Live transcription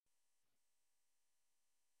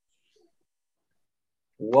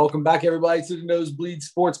Welcome back, everybody, to the Nosebleed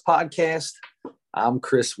Sports Podcast. I'm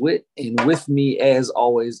Chris Witt, and with me, as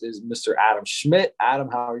always, is Mr. Adam Schmidt. Adam,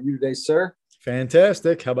 how are you today, sir?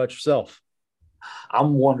 Fantastic. How about yourself?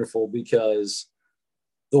 I'm wonderful because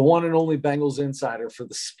the one and only Bengals insider for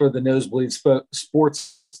the Nosebleed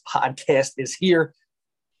Sports Podcast is here.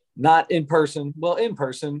 Not in person. Well, in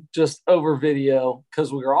person, just over video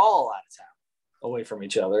because we are all out of town, away from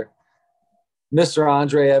each other. Mr.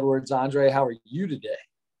 Andre Edwards. Andre, how are you today?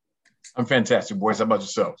 I'm fantastic, boys. How about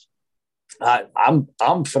yourselves?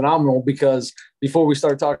 I'm phenomenal because before we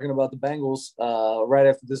start talking about the Bengals, right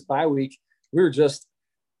after this bye week, we were just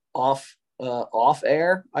off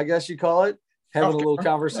air, I guess you call it, having a little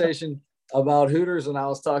conversation about Hooters, and I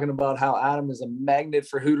was talking about how Adam is a magnet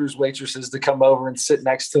for Hooters waitresses to come over and sit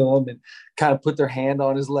next to him and kind of put their hand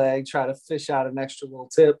on his leg, try to fish out an extra little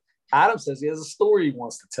tip. Adam says he has a story he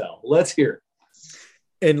wants to tell. Let's hear it.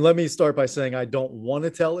 And let me start by saying I don't want to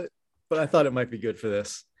tell it, but I thought it might be good for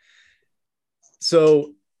this.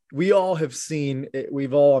 So we all have seen –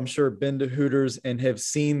 we've all, I'm sure, been to Hooters and have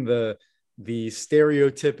seen the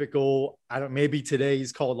stereotypical – maybe today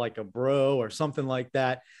he's called like a bro or something like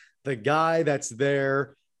that. The guy that's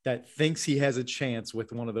there that thinks he has a chance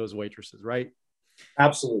with one of those waitresses, right?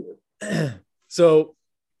 Absolutely. So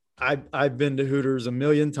I've been to Hooters a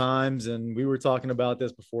million times, and we were talking about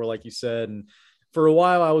this before, like you said. And for a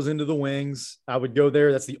while, I was into the wings. I would go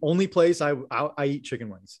there. That's the only place I eat chicken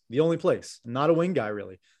wings. The only place. I'm not a wing guy,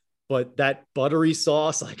 really. But that buttery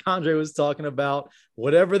sauce, like Andre was talking about,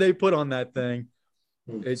 whatever they put on that thing,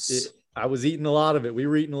 I was eating a lot of it. We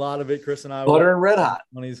were eating a lot of it, Chris and I. Butter and red hot.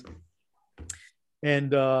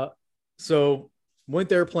 And so went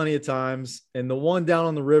there plenty of times. And the one down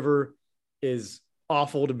on the river is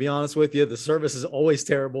awful, to be honest with you. The service is always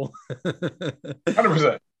terrible.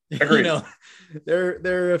 100%. Agreed. You know, there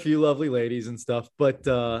are a few lovely ladies and stuff, but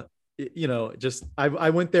just I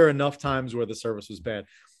went there enough times where the service was bad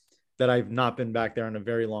that I've not been back there in a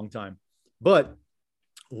very long time. But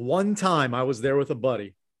one time I was there with a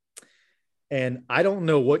buddy, and I don't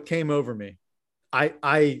know what came over me.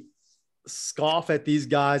 I scoff at these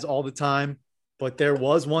guys all the time, but there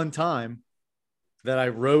was one time that I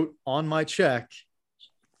wrote on my check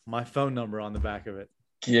my phone number on the back of it.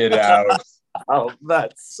 Get out. Oh,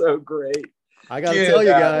 that's so great. I got to tell you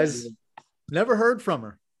guys, never heard from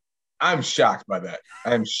her. I'm shocked by that.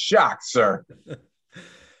 I'm shocked, sir.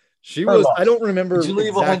 She was, I don't remember. Did you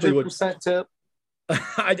leave exactly 100% tip?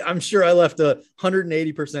 I'm sure I left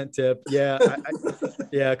 180% tip. Yeah.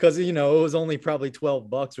 Yeah. Cause it was only probably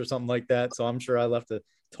 $12 or something like that. So I'm sure I left a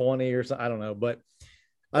 20 or something. I don't know, but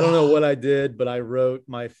I don't know what I did, but I wrote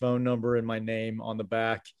my phone number and my name on the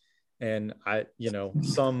back. And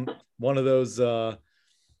one of those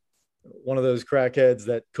crackheads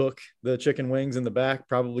that cook the chicken wings in the back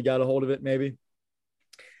probably got a hold of it. Maybe.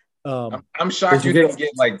 I'm shocked you didn't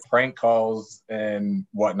get like prank calls and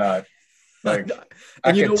whatnot. Like,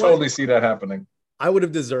 I can totally see that happening. I would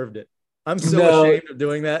have deserved it. I'm so ashamed of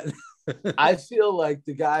doing that. I feel like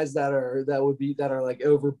the guys that are like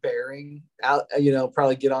overbearing out,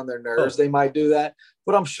 probably get on their nerves. They might do that,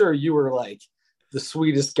 but I'm sure you were like the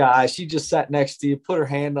sweetest guy. She just sat next to you, put her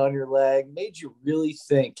hand on your leg, made you really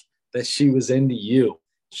think that she was into you.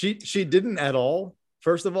 She didn't at all,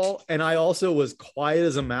 first of all. And I also was quiet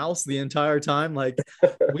as a mouse the entire time. Like,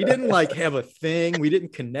 we didn't like have a thing. We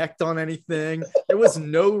didn't connect on anything. There was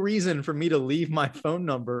no reason for me to leave my phone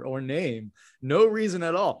number or name. No reason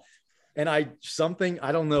at all. And I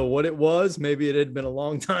don't know what it was. Maybe it had been a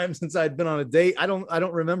long time since I'd been on a date. I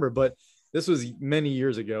don't remember, but this was many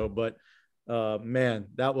years ago. But man,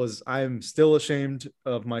 I'm still ashamed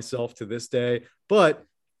of myself to this day. But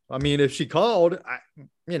I mean, if she called,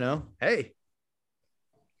 hey,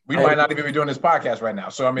 we might not even be doing this podcast right now.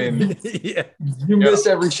 So I mean, yeah, you miss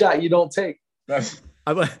every shot you don't take.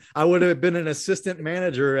 I would have been an assistant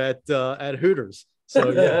manager at Hooters. So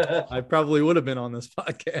yeah, I probably would have been on this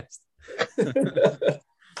podcast.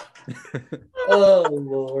 Oh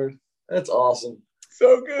Lord, that's awesome.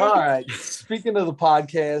 So good. All right. Speaking of the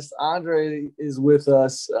podcast, Andre is with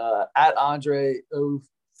us at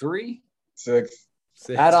Andre03. Six.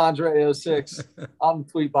 At Andre06 on the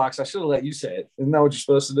tweet box. I should have let you say it. Isn't that what you're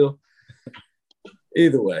supposed to do?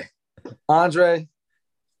 Either way, Andre.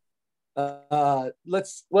 Should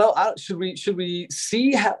we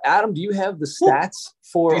see how, Adam? Do you have the stats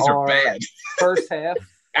for These are bad. First half?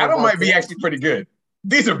 Adam might be actually pretty good.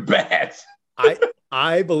 These are bad.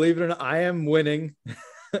 I believe it or not, I am winning.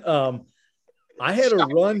 I had a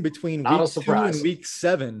run between week 2 and week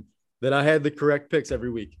 7 that I had the correct picks every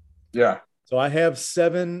week. Yeah. So I have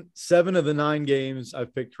seven of the 9 games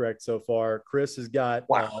I've picked correct so far. Chris has got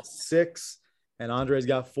 6, and Andre's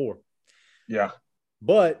got 4. Yeah,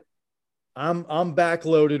 but I'm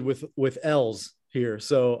backloaded with L's here,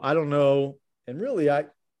 so I don't know. And really,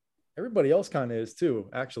 everybody else kind of is too,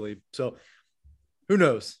 actually. So who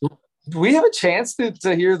knows? Do we have a chance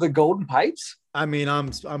to hear the golden pipes? I mean,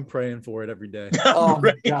 I'm praying for it every day. Oh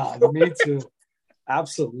my God, me too.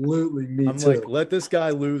 Absolutely, me too. Like, let this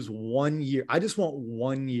guy lose 1 year. I just want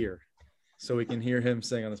 1 year so we can hear him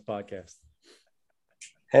sing on this podcast.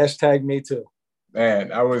 Hashtag me too.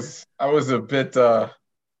 Man, I was a bit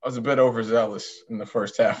overzealous in the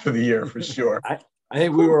first half of the year for sure. I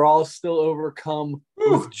think we were all still overcome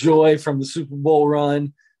with joy from the Super Bowl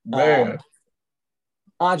run. Man.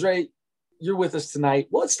 Andre, you're with us tonight.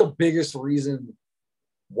 What's the biggest reason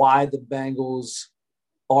why the Bengals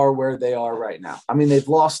are where they are right now? I mean, they've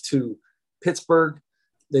lost to Pittsburgh.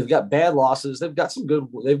 They've got bad losses. They've got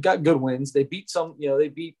good wins. They beat they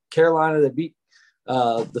beat Carolina. They beat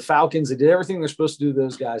the Falcons. They did everything they're supposed to do to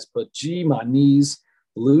those guys. But gee, my knees,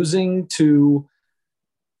 losing to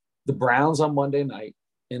the Browns on Monday night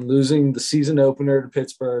and losing the season opener to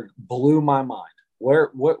Pittsburgh blew my mind.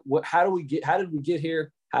 How did we get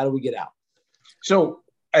here? How do we get out? So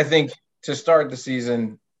I think to start the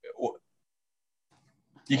season,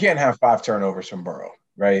 you can't have 5 turnovers from Burrow,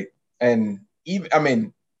 right? And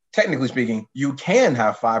technically speaking, you can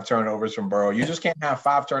have 5 turnovers from Burrow. You just can't have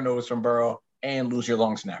 5 turnovers from Burrow and lose your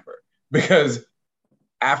long snapper, because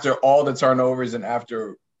after all the turnovers and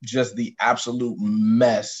after just the absolute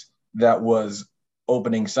mess that was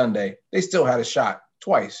opening Sunday, they still had a shot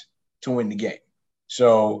twice to win the game.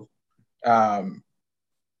 So I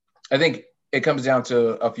think it comes down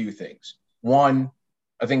to a few things. One,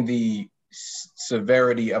 I think the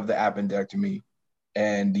severity of the appendectomy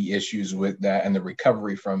and the issues with that and the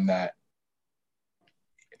recovery from that,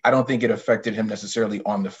 I don't think it affected him necessarily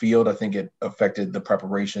on the field. I think it affected the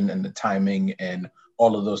preparation and the timing and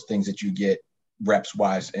all of those things that you get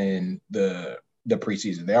reps-wise in the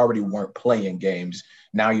preseason. They already weren't playing games.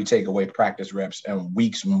 Now you take away practice reps and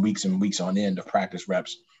weeks and weeks and weeks on end of practice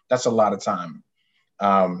reps. That's a lot of time.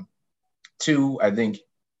 2, I think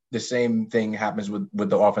the same thing happens with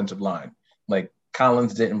the offensive line. Like,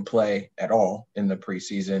 Collins didn't play at all in the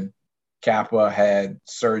preseason. Kappa had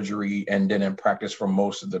surgery and didn't practice for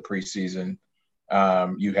most of the preseason.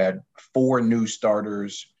 You had 4 new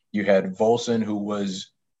starters. You had Volson, who was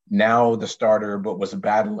now the starter, but was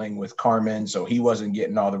battling with Carmen, so he wasn't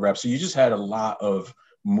getting all the reps. So you just had a lot of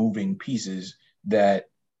moving pieces that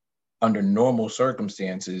under normal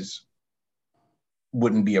circumstances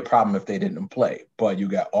wouldn't be a problem if they didn't play. But you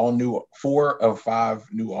got 4 of 5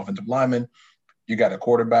 new offensive linemen. You got a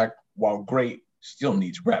quarterback, while great, still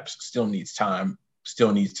needs reps, still needs time,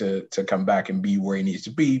 still needs to come back and be where he needs to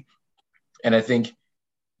be. And I think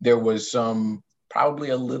there was probably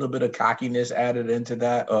a little bit of cockiness added into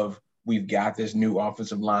that of, we've got this new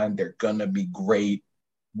offensive line. They're going to be great.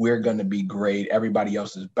 We're going to be great. Everybody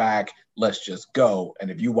else is back. Let's just go.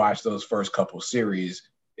 And if you watch those first couple series,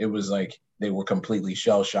 it was like they were completely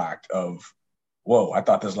shell-shocked of, whoa, I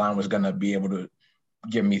thought this line was going to be able to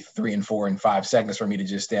give me 3 and 4 and 5 seconds for me to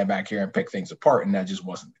just stand back here and pick things apart. And that just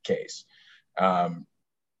wasn't the case.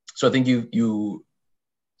 So I think you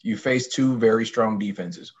face 2 very strong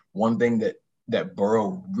defenses. One thing that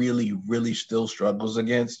Burrow really, really still struggles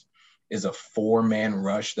against is a 4-man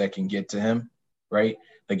rush that can get to him, right?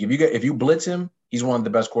 Like, if you blitz him, he's one of the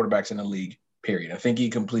best quarterbacks in the league, period. I think he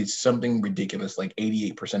completes something ridiculous, like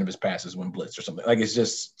 88% of his passes when blitzed or something. Like, it's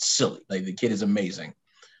just silly. Like, the kid is amazing.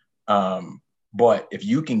 But if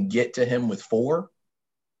you can get to him with 4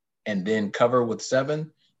 and then cover with 7,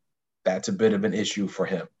 that's a bit of an issue for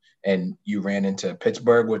him. And you ran into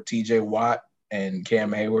Pittsburgh with TJ Watt and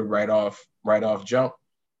Cam Hayward right off jump.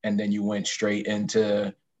 And then you went straight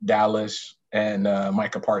into Dallas and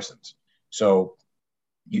Micah Parsons. So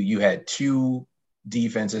you had 2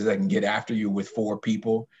 defenses that can get after you with 4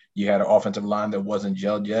 people. You had an offensive line that wasn't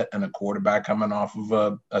gelled yet, and a quarterback coming off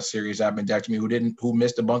of a serious appendectomy who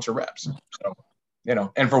missed a bunch of reps. So,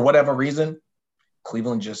 and for whatever reason,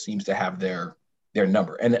 Cleveland just seems to have their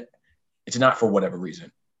number. And it's not for whatever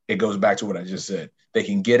reason. It goes back to what I just said. They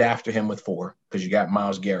can get after him with 4 because you got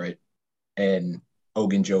Myles Garrett and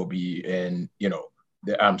Ogunjobi and,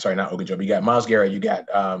 I'm sorry, not Ogunjobi. You got Myles Garrett. You got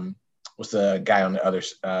what's the guy on the other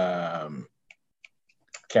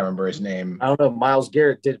can't remember his name. I don't know. Myles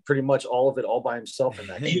Garrett did pretty much all of it all by himself in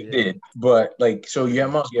that game. He did. But, so you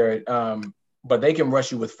have Myles Garrett, but they can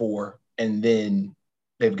rush you with 4, and then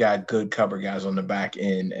they've got good cover guys on the back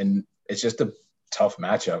end. And it's just a tough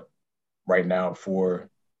matchup right now for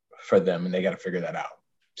for them, and they got to figure that out.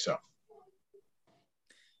 So.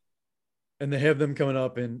 And they have them coming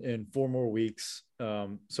up in 4 more weeks.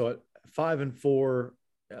 So at 5-4,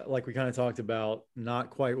 like we kind of talked about, not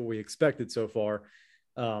quite what we expected so far.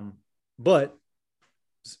 But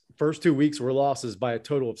first 2 weeks were losses by a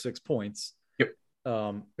total of 6 points. Yep.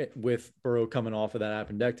 With Burrow coming off of that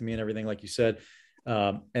appendectomy and everything, like you said.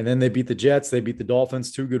 And then they beat the Jets. They beat the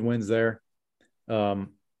Dolphins, 2 good wins there. Lost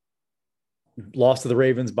to the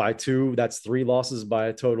Ravens by 2. That's 3 losses by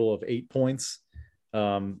a total of 8 points.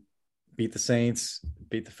 Beat the Saints,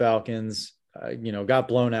 beat the Falcons, got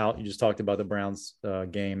blown out. You just talked about the Browns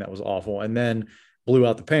game. That was awful. And then blew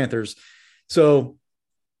out the Panthers. So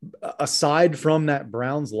aside from that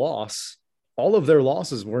Browns loss, all of their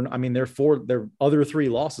losses were, their other 3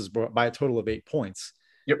 losses by a total of 8 points.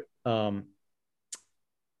 Yep.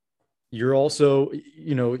 You're also,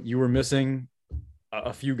 you were missing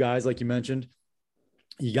a few guys, like you mentioned.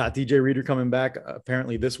 You got DJ Reader coming back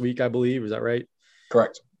apparently this week, I believe. Is that right?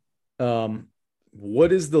 Correct.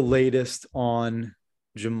 What is the latest on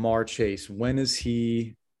Ja'Marr Chase? When is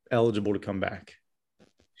he eligible to come back?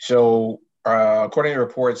 So, according to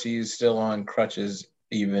reports, he's still on crutches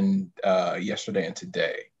even yesterday and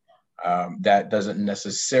today. That doesn't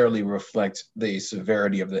necessarily reflect the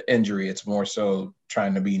severity of the injury. It's more so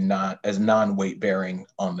trying to be not as non-weight bearing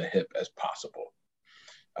on the hip as possible.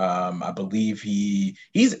 I believe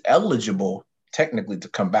he's eligible technically to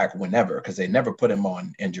come back whenever, because they never put him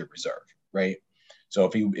on injured reserve, right? So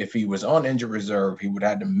if he was on injured reserve, he would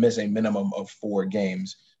have to miss a minimum of 4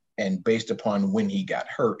 games. And based upon when he got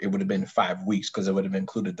hurt, it would have been 5 weeks because it would have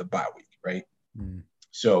included the bye week, right? Mm.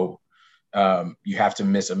 So you have to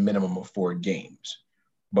miss a minimum of 4 games.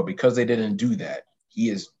 But because they didn't do that, he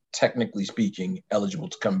is technically speaking eligible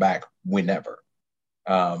to come back whenever.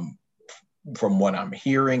 From what I'm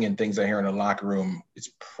hearing and things I hear in the locker room, it's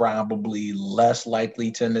probably less likely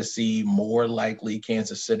Tennessee, more likely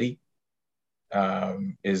Kansas City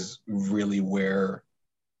is really where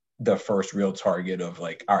the first real target of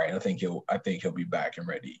like, all right, I think he'll be back and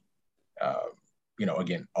ready.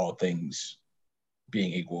 Again, all things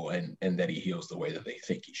being equal and that he heals the way that they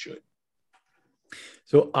think he should.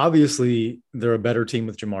 So obviously they're a better team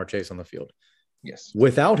with Ja'Marr Chase on the field. Yes.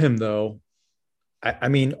 Without him though,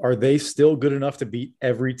 are they still good enough to beat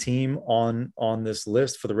every team on this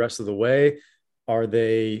list for the rest of the way?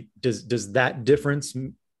 Does that difference,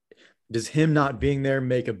 does him not being there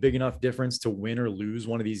make a big enough difference to win or lose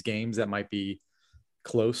one of these games that might be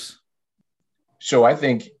close? So I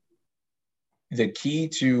think the key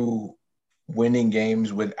to winning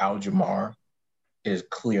games without Ja'Marr is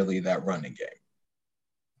clearly that running game.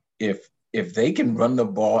 If they can run the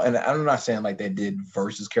ball, and I'm not saying like they did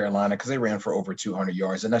versus Carolina, because they ran for over 200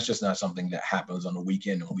 yards, and that's just not something that happens on a week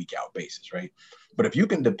in and week out basis, right? But if you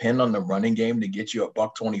can depend on the running game to get you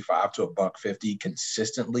 $125 to $150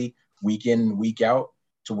 consistently week in, week out,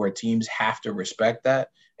 to where teams have to respect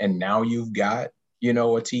that, and now you've got,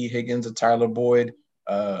 a T. Higgins, a Tyler Boyd,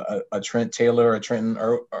 a Trent Taylor, a Trenton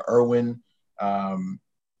Irwin,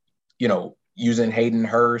 using Hayden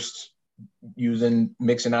Hurst,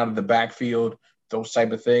 mixing out of the backfield, those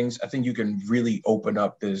type of things, I think you can really open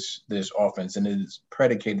up this offense, and it is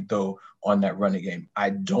predicated though on that running game.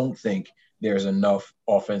 I don't think there's enough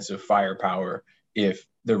offensive firepower if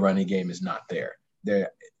the running game is not there.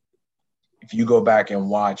 If you go back and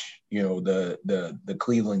watch, the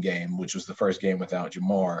Cleveland game, which was the first game without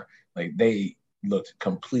Ja'Marr, like they looked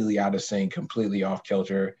completely out of sync, completely off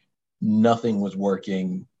kilter. Nothing was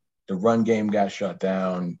working. The run game got shut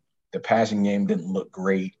down. The passing game didn't look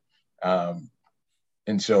great.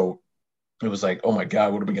 And so it was like, oh my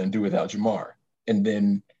God, what are we going to do without Ja'Marr? And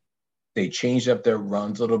then they changed up their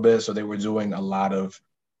runs a little bit. So they were doing a lot of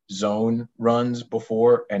zone runs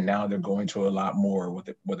before, and now they're going to a lot more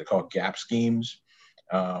what they call gap schemes,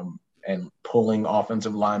 and pulling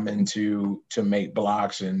offensive linemen to make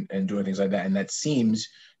blocks and doing things like that. And that seems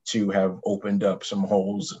to have opened up some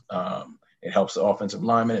holes. It helps the offensive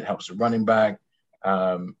lineman. It helps the running back.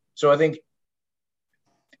 So I think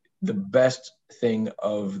the best thing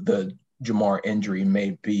of the Ja'Marr injury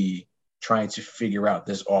may be trying to figure out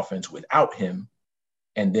this offense without him.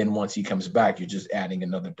 And then once he comes back, you're just adding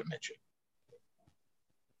another dimension.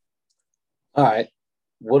 All right.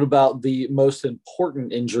 What about the most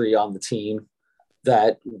important injury on the team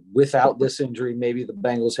that without this injury, maybe the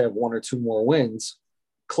Bengals have 1 or 2 more wins?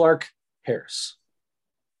 Clark Harris.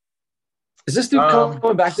 Is this dude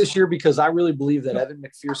coming back this year? Because I really believe that Evan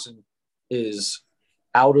McPherson is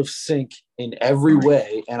out of sync in every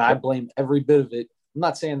way, and I blame every bit of it. I'm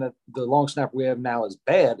not saying that the long snapper we have now is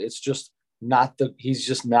bad. It's just he's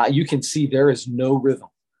just not. You can see there is no rhythm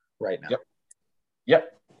right now.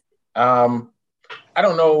 Yep. I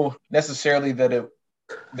don't know necessarily that it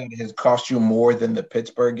has cost you more than the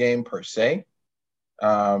Pittsburgh game per se,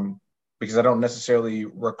 because I don't necessarily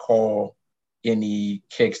recall any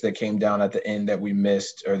kicks that came down at the end that we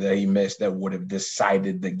missed or that he missed that would have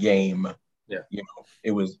decided the game. Yeah. You know,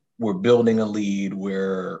 it was, we're building a lead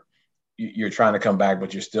where you're trying to come back,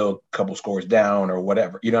 but you're still a couple scores down or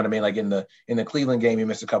whatever. You know what I mean? Like in the Cleveland game, you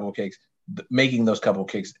missed a couple of kicks. Making those couple of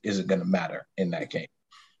kicks isn't going to matter in that game.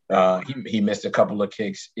 He missed a couple of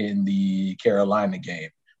kicks in the Carolina game.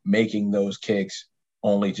 Making those kicks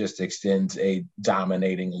only just extends a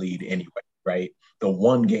dominating lead anyway, right? The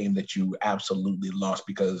one game that you absolutely lost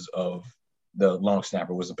because of the long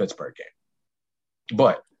snapper was the Pittsburgh game.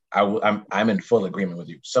 But I'm in full agreement with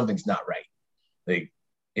you. Something's not right. Like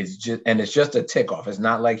it's just a tick off. It's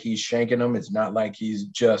not like he's shanking them. It's not like he's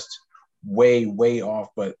just way off.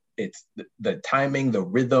 But it's the timing, the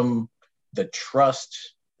rhythm, the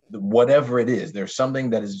trust, whatever it is. There's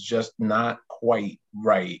something that is just not quite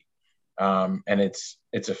right, and it's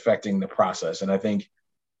affecting the process. And I think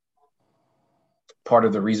part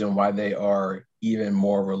of the reason why they are even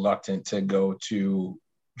more reluctant to go to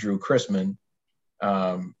Drew Chrisman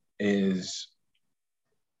is,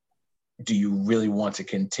 do you really want to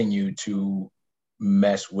continue to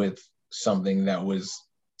mess with something that was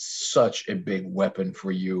such a big weapon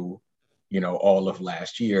for you, all of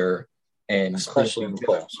last year, and especially in the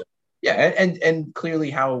playoffs? Yeah, and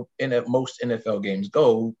clearly how most NFL games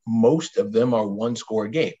go, most of them are one-score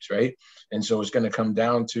games, right? And so it's going to come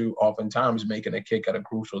down to oftentimes making a kick at a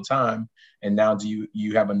crucial time. And now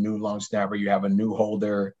you have a new long snapper, you have a new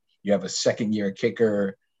holder, you have a second-year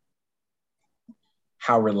kicker.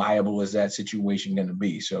 How reliable is that situation going to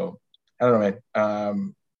be? So I don't know,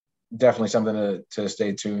 man. Definitely something to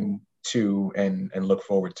stay tuned to and look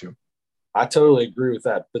forward to. I totally agree with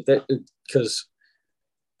that, but because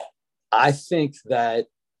I think that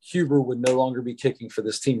Huber would no longer be kicking for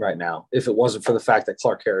this team right now if it wasn't for the fact that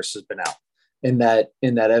Clark Harris has been out, and that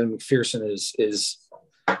Evan McPherson is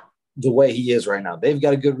the way he is right now. They've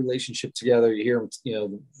got a good relationship together. You hear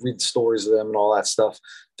them, read stories of them and all that stuff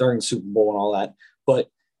during the Super Bowl and all that. But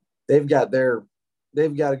they've got a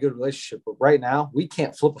good relationship. But right now, we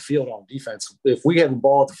can't flip a field on defense. If we have the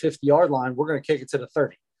ball at the 50-yard line, we're going to kick it to the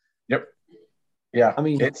 30. Yep. Yeah. I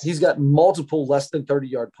mean, he's got multiple less than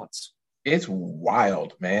 30-yard punts. It's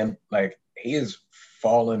wild, man. Like, he is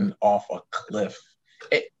falling off a cliff.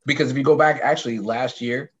 Because if you go back, actually, last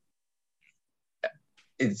year,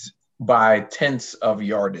 it's by tenths of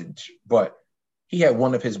yardage, but he had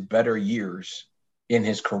one of his better years in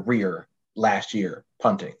his career last year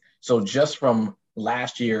punting. So just from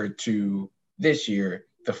last year to this year,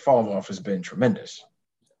 the fall off has been tremendous.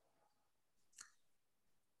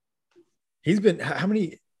 He's been, how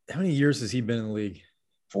many years has he been in the league?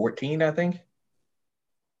 14, I think.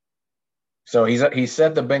 So he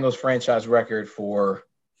set the Bengals franchise record for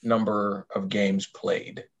number of games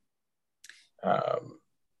played.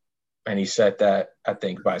 And he set that, I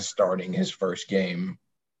think, by starting his first game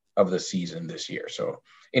of the season this year. So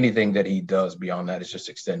anything that he does beyond that is just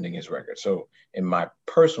extending his record. So in my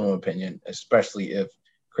personal opinion, especially if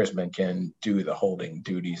Chrisman can do the holding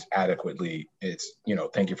duties adequately, it's,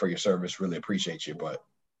 thank you for your service. Really appreciate you, but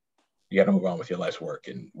you got to move on with your life's work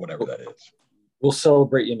and whatever that is. We'll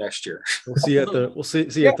celebrate you next year. We'll see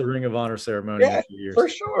you at the Ring of Honor ceremony in a few years.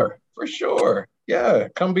 For sure. Yeah.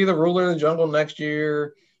 Come be the ruler of the jungle next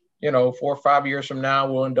year. 4 or 5 years from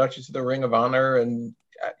now, we'll induct you to the Ring of Honor, and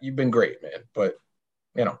you've been great, man. But,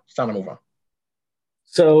 it's time to move on.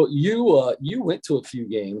 So you went to a few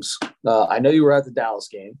games. I know you were at the Dallas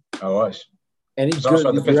game. I was. Any was good? Also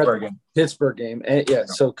at the Pittsburgh game. Pittsburgh game, and yeah.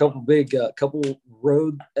 So a couple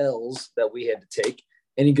road L's that we had to take.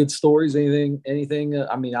 Any good stories? Anything?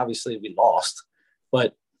 I mean, obviously we lost,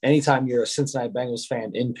 but anytime you're a Cincinnati Bengals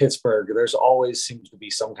fan in Pittsburgh, there's always seems to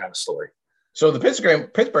be some kind of story. So the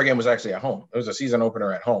Pittsburgh game was actually at home. It was a season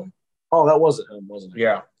opener at home. Oh, that was at home, wasn't it?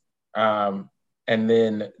 Yeah. And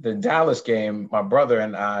then the Dallas game, my brother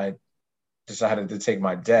and I decided to take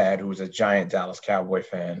my dad, who was a giant Dallas Cowboy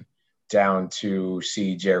fan, down to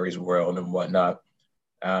see Jerry's World and whatnot.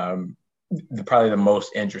 Probably the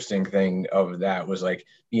most interesting thing of that was like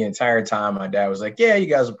the entire time my dad was like, yeah, you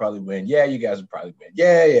guys will probably win. Yeah, you guys will probably win.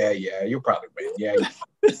 Yeah, you'll probably win. Yeah.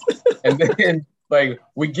 And then like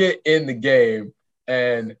we get in the game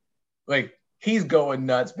and like he's going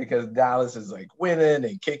nuts because Dallas is like winning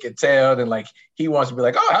and kicking tail, and like he wants to be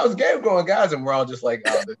like, oh, how's the game going, guys? And we're all just like,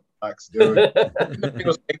 oh, this sucks, dude. And the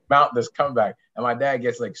Bengals mount this comeback, and my dad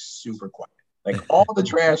gets like super quiet. Like all the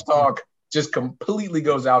trash talk just completely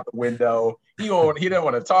goes out the window. he didn't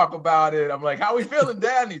want to talk about it. I'm like, how we feeling,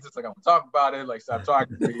 Dad? And he's just like, I'm gonna talk about it. Like, stop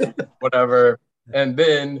talking to me, whatever. And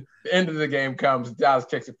then the end of the game comes. Dallas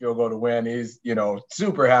kicks a field goal to win. He's,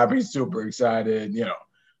 super happy, super excited.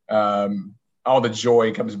 All the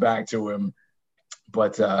joy comes back to him.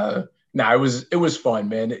 But it was fun,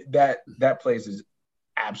 man. That place is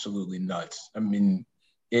absolutely nuts. I mean,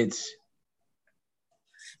 it's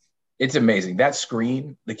amazing. That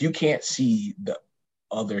screen, like, you can't see the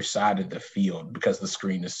other side of the field because the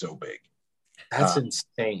screen is so big. That's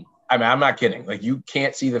insane. I mean, I'm not kidding. Like, you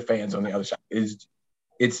can't see the fans on the other side.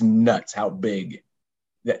 It's nuts how big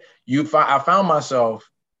that I found myself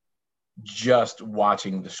just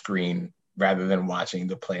watching the screen rather than watching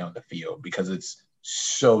the play on the field because it's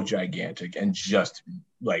so gigantic and just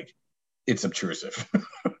like it's obtrusive.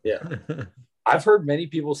 Yeah. I've heard many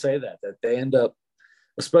people say that they end up,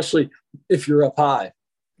 especially if you're up high.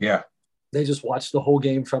 Yeah. They just watch the whole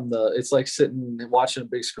game it's like sitting and watching a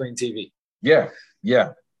big screen TV. Yeah.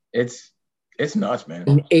 Yeah. It's nuts, man.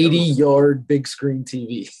 An 80-yard big screen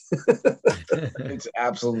TV. It's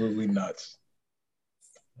absolutely nuts.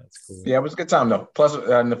 That's cool. Yeah, it was a good time though. Plus,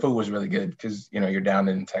 the food was really good because you're down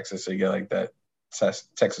in Texas, so you get like that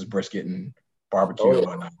Texas brisket and barbecue and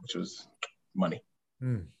whatnot, which was money.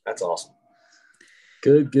 That's awesome.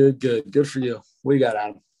 Good for you. What do you got,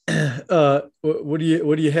 Adam? What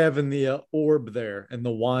do you have in the orb there, in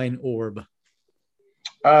the wine orb?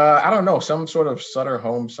 I don't know, some sort of Sutter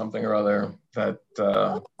Home something or other that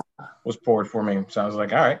was poured for me. So I was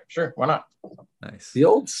like, all right, sure, why not? Nice. The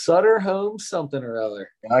old Sutter Home something or other.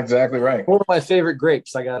 Exactly right. One of my favorite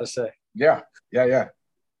grapes, I gotta say. Yeah.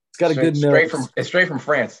 It's got a good nose. It's straight from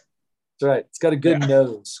France. That's right. It's got a good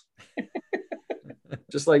nose.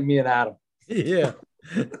 Just like me and Adam. Yeah.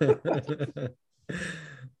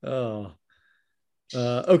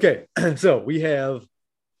 Okay. So we have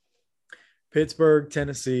Pittsburgh,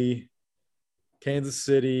 Tennessee, Kansas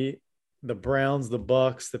City, the Browns, the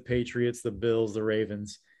Bucks, the Patriots, the Bills, the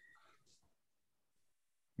Ravens.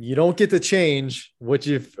 You don't get to change what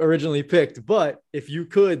you've originally picked, but if you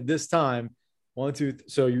could this time, 1, 2,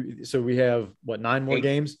 so we have what, 9 more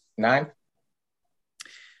games? 9?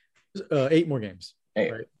 8 more games.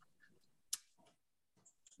 8. Right?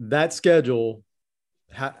 That schedule,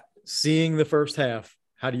 seeing the first half,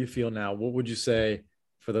 how do you feel now? What would you say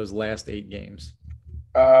for those last 8 games?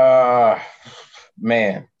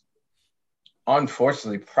 Man,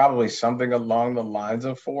 unfortunately, probably something along the lines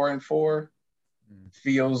of 4-4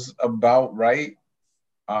 feels about right.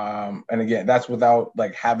 And again, that's without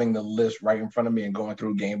like having the list right in front of me and going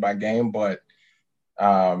through game by game. But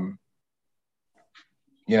I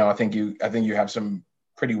think you have some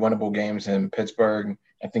pretty winnable games in Pittsburgh.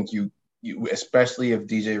 I think you especially if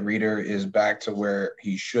DJ Reader is back to where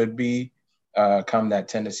he should be, come that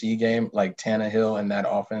Tennessee game, like Tannehill and that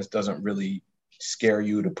offense doesn't really scare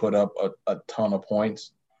you to put up a ton of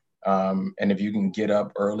points. And if you can get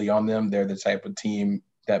up early on them, they're the type of team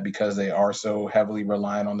that, because they are so heavily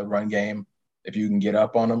reliant on the run game, if you can get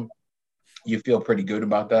up on them, you feel pretty good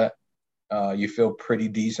about that. You feel pretty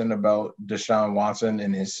decent about Deshaun Watson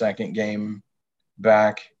in his second game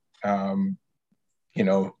back,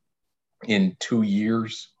 in 2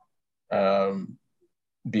 years,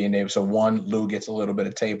 being able. So 1, Lou gets a little bit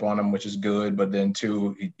of tape on him, which is good, but then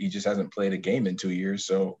 2, he just hasn't played a game in 2 years.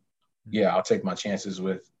 So yeah, I'll take my chances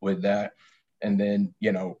with that. And then,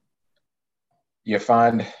 you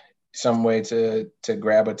find some way to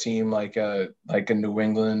grab a team like a New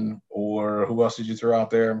England, or who else did you throw out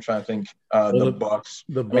there? I'm trying to think. The Bucks.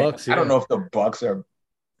 The Bucks. I don't know if the Bucks are.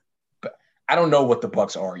 I don't know what the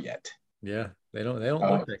Bucks are yet. Yeah, they don't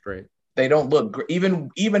look that great. They don't look great.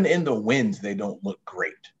 Even in the wins, they don't look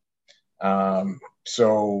great.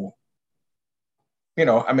 So,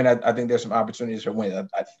 I think there's some opportunities for win.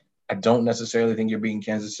 I don't necessarily think you're beating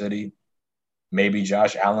Kansas City. Maybe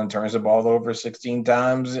Josh Allen turns the ball over 16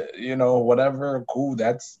 times, whatever. Cool,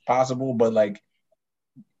 that's possible. But, like,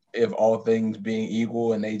 if all things being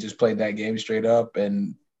equal and they just played that game straight up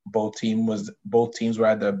and both teams were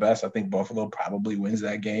at their best, I think Buffalo probably wins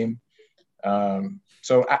that game.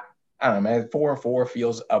 So, I don't know, man. 4-4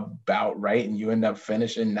 feels about right, and you end up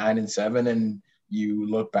finishing 9-7, and you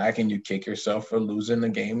look back and you kick yourself for losing the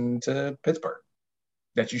game to Pittsburgh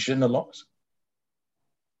that you shouldn't have lost.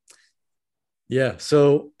 Yeah.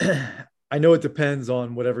 So I know it depends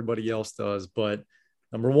on what everybody else does, but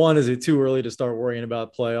number 1, is it too early to start worrying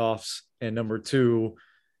about playoffs? And number 2,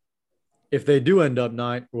 if they do end up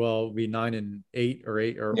 9, well, it'll be 9-8 or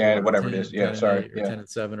 8 or whatever 10, it is. Yeah, sorry,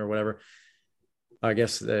 10-7 or whatever. I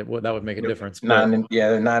guess that would make a difference. They're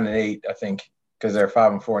 9-8, I think, because they're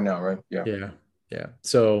 5-4 now, right? Yeah. Yeah.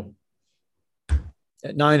 So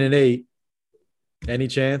at 9-8. Any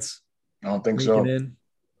chance? I don't think Sneaking so. in?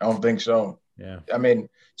 I don't think so. Yeah. I mean,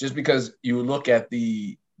 just because you look at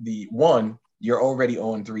the one, you're already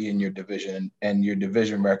 0-3 in your division, and your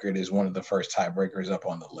division record is one of the first tiebreakers up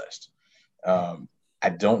on the list. I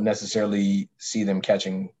don't necessarily see them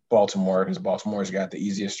catching Baltimore because Baltimore's got the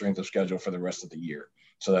easiest strength of schedule for the rest of the year.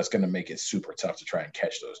 So that's going to make it super tough to try and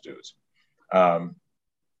catch those dudes. I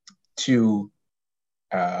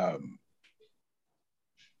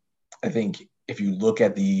think if you look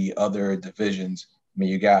at the other divisions, I mean,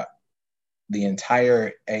 you got the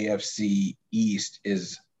entire AFC East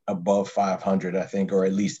is above 500, I think, or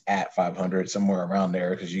at least at 500, somewhere around there,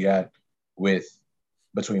 because you got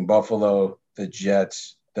between Buffalo, the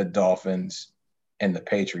Jets, the Dolphins, and the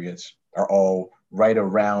Patriots are all right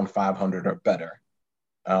around 500 or better.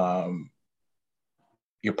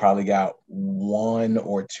 You probably got one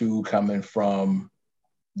or two coming from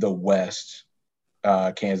the West.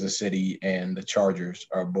 Kansas City and the Chargers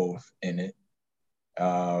are both in it.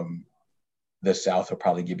 The South will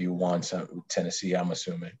probably give you one, Tennessee, I'm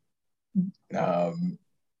assuming. And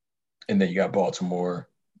then you got Baltimore.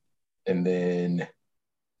 And then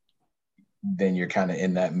you're kind of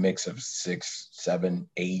in that mix of 6, 7,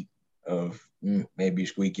 8 of maybe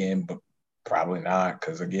squeak in, but probably not,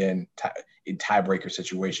 because, again, a tiebreaker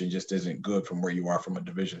situation just isn't good from where you are from a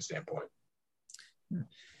division standpoint.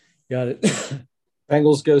 Got it.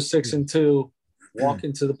 Bengals go 6-2, walk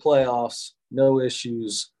into the playoffs, no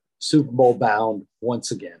issues, Super Bowl bound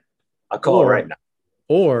once again. I call it right now.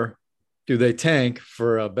 Or do they tank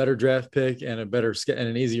for a better draft pick and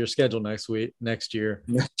an easier schedule next year? Next year.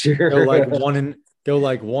 Go like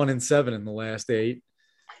 1-7 in the last 8.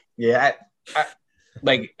 Yeah, I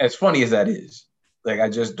like, as funny as that is, like, I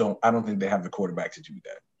don't think they have the quarterback to do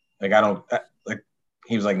that. Like,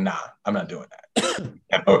 he was like, nah, I'm not doing that.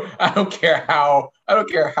 I don't care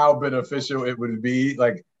how beneficial it would be.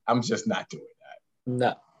 Like, I'm just not doing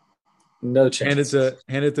that. No chance.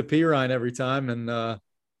 Hand it to Pirine every time and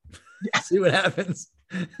see what happens.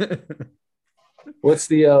 What's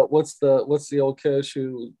the old coach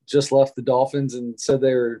who just left the Dolphins and said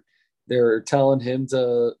they're telling him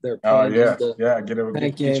they're paying him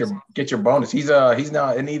to get your bonus. He's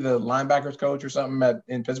now in either linebackers coach or something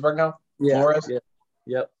in Pittsburgh now. Flores. Yeah.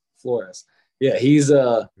 Yep. Flores. Yeah, he's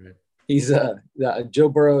Joe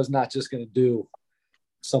Burrow is not just going to do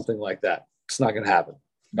something like that. It's not going to happen.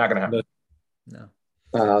 Not going to happen. No.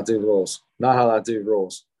 Not how that dude rolls. Not how that dude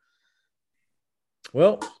rolls.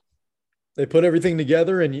 Well, they put everything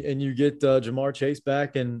together, and you get Ja'Marr Chase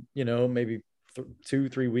back in, maybe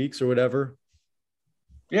 2-3 weeks or whatever.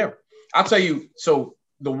 Yeah, I'll tell you. So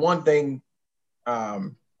the one thing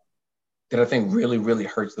that I think really, really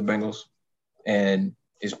hurts the Bengals, and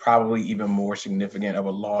is probably even more significant of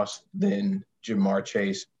a loss than Ja'Marr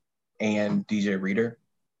Chase and DJ Reader,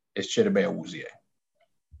 is Chidobe Awuzie.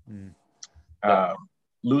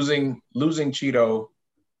 Losing Cheeto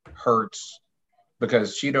hurts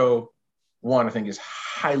because Cheeto, one, I think, is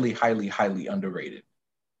highly, highly, highly underrated.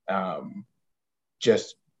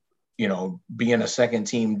 Just, being a second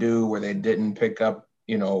team dude where they didn't pick up,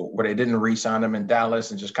 where they didn't re-sign him in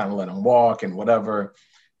Dallas and just kind of let him walk and whatever.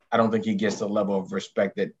 I don't think he gets the level of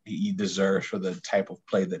respect that he deserves for the type of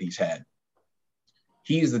play that he's had.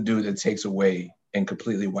 He's the dude that takes away and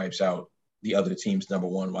completely wipes out the other team's number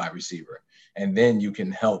one wide receiver. And then you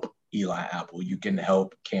can help Eli Apple. You can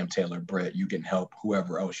help Cam Taylor-Britt. You can help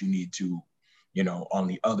whoever else you need to, on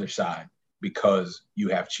the other side, because you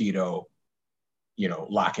have Cheeto,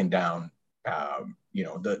 locking down,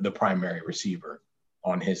 the primary receiver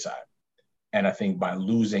on his side. And I think by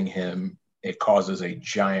losing him, it causes a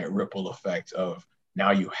giant ripple effect of now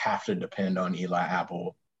you have to depend on Eli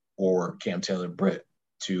Apple or Cam Taylor-Britt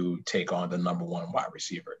to take on the number one wide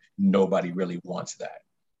receiver. Nobody really wants that.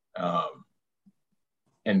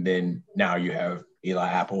 And then now you have Eli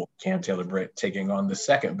Apple, Cam Taylor-Britt taking on the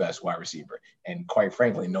second best wide receiver. And quite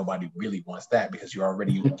frankly, nobody really wants that because you're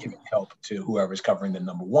already giving help to whoever's covering the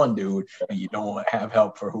number one dude, and you don't have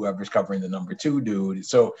help for whoever's covering the number two dude.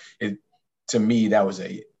 So to me, that was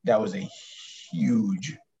a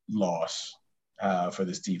huge loss for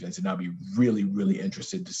this defense. And I'll be really, really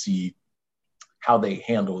interested to see how they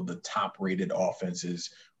handle the top-rated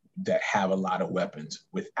offenses that have a lot of weapons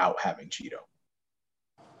without having Cheeto.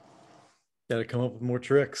 Got to come up with more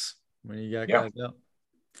tricks when you got guys out.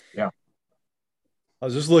 Yeah. I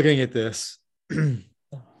was just looking at this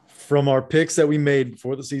from our picks that we made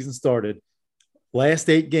before the season started. Last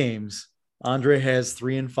 8 games, Andre has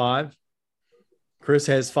 3-5, Chris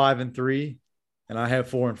has 5-3, and I have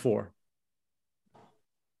 4-4.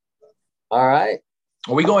 All right.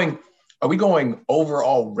 Are we going Are we going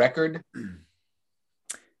overall record?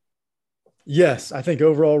 Yes, I think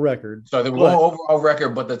overall record. So we're going overall record,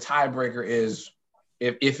 but the tiebreaker is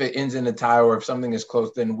if it ends in a tie or if something is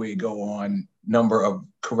close, then we go on number of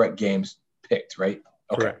correct games picked, right?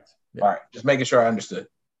 Okay. Correct. Yep. All right. Just making sure I understood.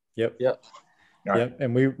 Yep. Yep. All right. Yep.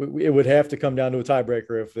 And we it would have to come down to a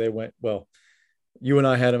tiebreaker if they went, well, you and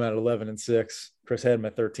I had them at 11-6. Chris had them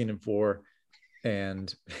at 13-4.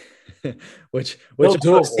 And which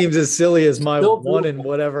seems as silly as my one and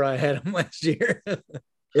whatever I had them last year.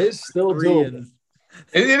 It's still doable.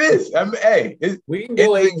 It is. Hey, we can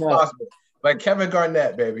go 8 possible. Like Kevin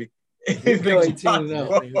Garnett, baby. Anything's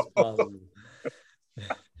possible.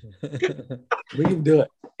 We can do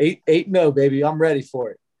it. 8-0, baby. I'm ready for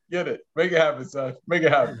it. Get it. Make it happen, son. Make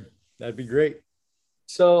it happen. That'd be great.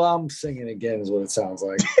 So I'm singing again is what it sounds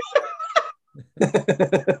like.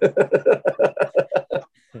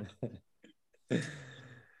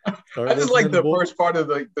 I just like the first part of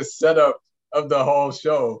the setup of the whole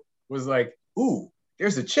show was like, ooh,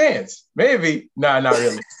 there's a chance. Maybe. Nah, not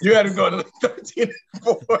really. You had to go to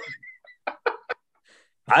 13-4.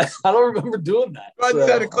 I don't remember doing that. I just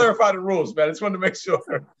had to clarify the rules, man. I just wanted to make sure.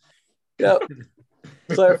 Yep.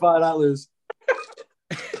 Clarified, I lose.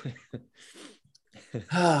 All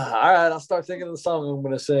right, I'll start thinking of the song I'm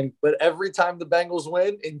going to sing. But every time the Bengals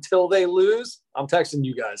win, until they lose, I'm texting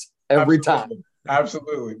you guys. Every time.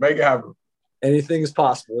 Absolutely. Make it happen. Anything is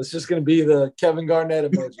possible. It's just going to be the Kevin Garnett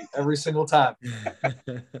emoji every single time.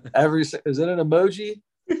 Is it an emoji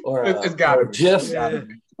or it's got to be. GIF?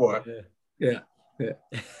 Yeah.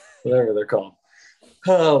 Whatever they're called.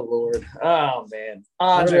 Oh Lord. Oh man.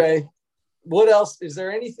 Andre, right. What else? Is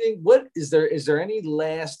there anything? Is there any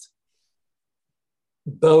last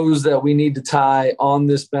bows that we need to tie on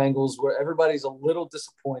this Bengals where everybody's a little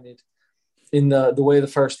disappointed in the way the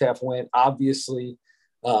first half went? Obviously,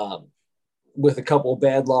 with a couple of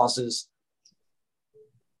bad losses,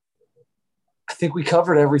 I think we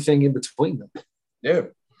covered everything in between them. Yeah.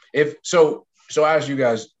 So I asked you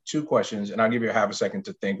guys 2 questions, and I'll give you half a second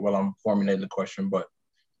to think while I'm formulating the question. But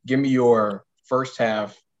give me your first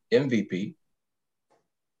half MVP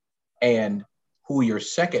and who your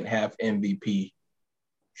second half MVP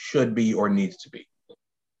should be or needs to be.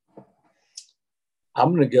 I'm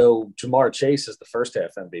going to go Ja'Marr Chase as the first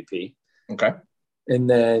half MVP. Okay. And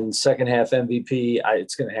then second half MVP,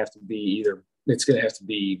 it's going to have to be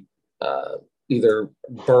either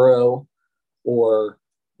Burrow or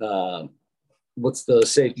what's the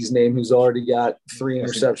safety's name who's already got 4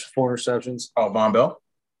 interceptions? Oh, Von Bell?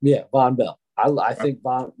 Yeah, Von Bell. I think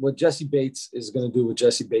what Jesse Bates is going to do what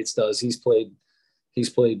Jesse Bates does. He's played,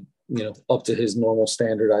 up to his normal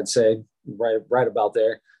standard, I'd say, right about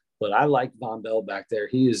there. But I like Von Bell back there.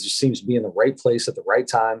 He just seems to be in the right place at the right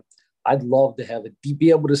time. I'd love to be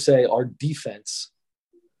able to say our defense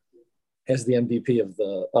has the MVP of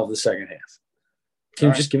the second half. Can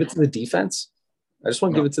you just give it to the defense? I just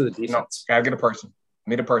want to give it to the defense. No, gotta get a person.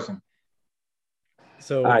 Need a person.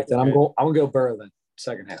 So all right, then I'm gonna go Burrow then.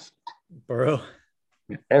 Second half. Burrow.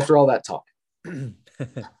 After all that talk. I'm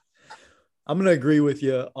gonna agree with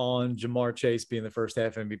you on Ja'Marr Chase being the first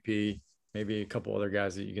half MVP. Maybe a couple other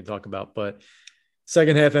guys that you can talk about, but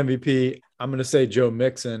second half MVP, I'm gonna say Joe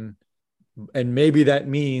Mixon, and maybe that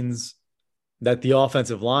means that the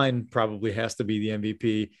offensive line probably has to be the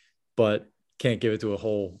MVP, but can't give it to a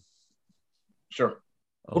whole. Sure.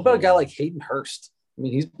 What about a guy like Hayden Hurst? I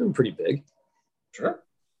mean, he's been pretty big. Sure.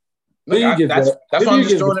 Look, that's why I'm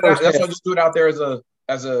just throwing it out. That's why I just threw it out there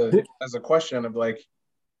as a question of like,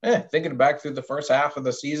 thinking back through the first half of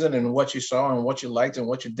the season and what you saw and what you liked and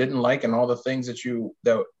what you didn't like and all the things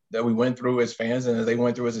that we went through as fans and that they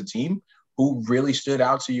went through as a team, who really stood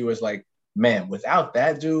out to you as like, man, without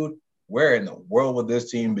that dude, where in the world would this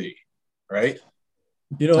team be? Right?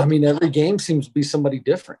 I mean, every game seems to be somebody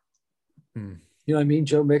different. You know what I mean?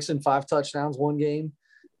 Joe Mixon, 5 touchdowns one game.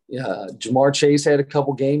 Yeah, Ja'Marr Chase had a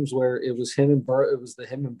couple games where it was him and Burrow. It was the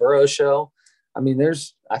him and Burrow show. I mean,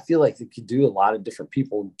 I feel like they could do a lot of different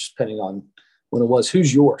people just depending on when it was.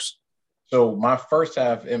 Who's yours? So my first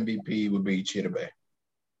half MVP would be Chidobe.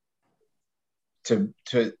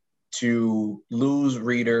 To lose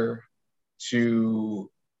Reader, to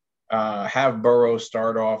have Burrow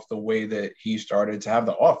start off the way that he started, to have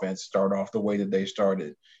the offense start off the way that they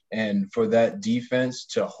started, and for that defense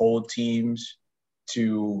to hold teams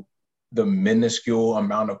to the minuscule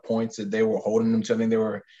amount of points that they were holding them to. I think they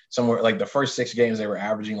were somewhere like the first 6 games, they were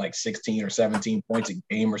averaging like 16 or 17 points a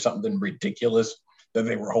game or something ridiculous that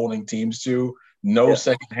they were holding teams to.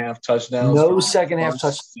 Second half touchdowns. No second half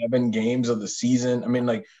touchdowns. 7 games of the season. I mean,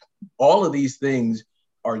 like all of these things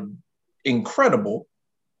are incredible.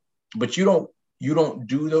 But you don't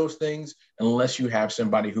do those things unless you have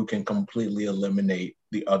somebody who can completely eliminate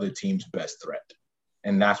the other team's best threat.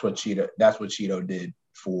 And that's what Cheeto did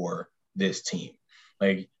for this team.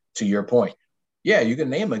 Like, to your point, yeah, you can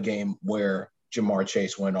name a game where Jamar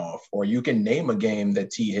Chase went off, or you can name a game that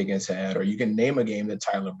T. Higgins had, or you can name a game that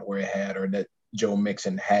Tyler Boyd had, or that Joe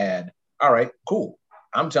Mixon had. All right, cool.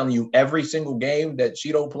 I'm telling you, every single game that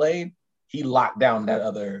Cheeto played, he locked down that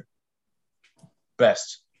other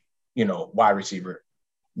best, wide receiver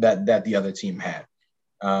that the other team had.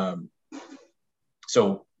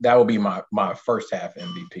 So that will be my first half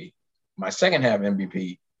MVP. My second half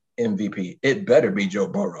MVP, it better be Joe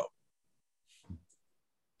Burrow.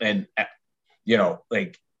 And,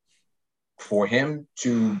 like, for him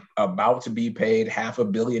to about to be paid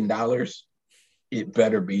 $500 million, it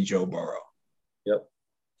better be Joe Burrow. Yep.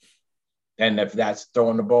 And if that's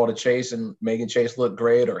throwing the ball to Chase and making Chase look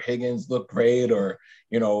great, or Higgins look great, or,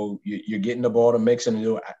 you're getting the ball to Mixon and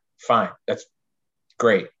do it, fine. That's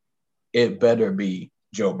great. It better be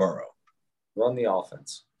Joe Burrow. Run the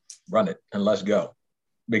offense. Run it and let's go.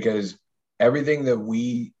 Because everything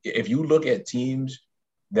if you look at teams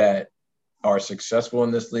that are successful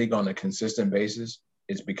in this league on a consistent basis,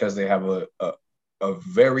 it's because they have a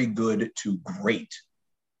very good to great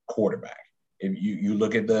quarterback. If you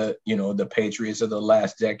look at the Patriots of the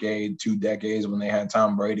last decade, 2 decades when they had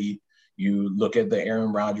Tom Brady, you look at the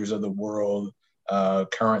Aaron Rodgers of the world,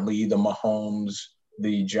 currently the Mahomes,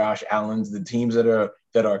 the Josh Allens, the teams that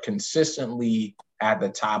are consistently at the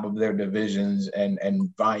top of their divisions and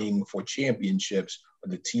vying for championships are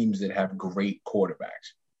the teams that have great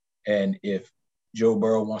quarterbacks. And if Joe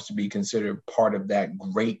Burrow wants to be considered part of that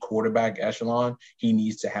great quarterback echelon, he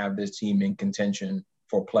needs to have this team in contention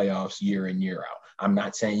for playoffs year in, year out. I'm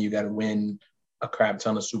not saying you got to win a crap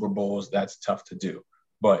ton of Super Bowls. That's tough to do.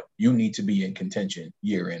 But you need to be in contention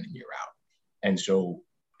year in and year out. And so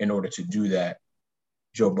in order to do that,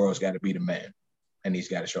 Joe Burrow's got to be the man, and he's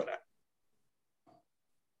got to show that.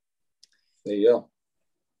 There you go.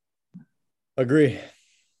 I agree.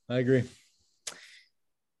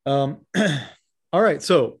 All right.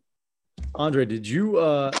 So, Andre, did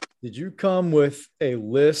you come with a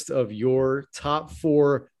list of your top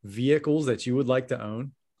 4 vehicles that you would like to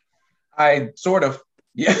own? I sort of,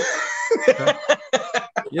 yeah. Okay.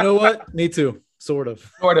 You know what? Me too. Sort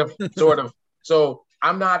of. So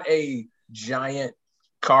I'm not a giant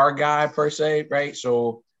car guy per se, right?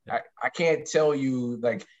 So I can't tell you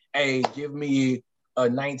like, hey, give me a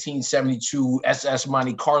 1972 SS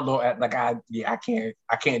Monte Carlo I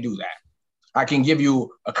can't do that. I can give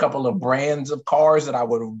you a couple of brands of cars that I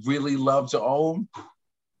would really love to own,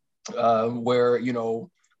 where,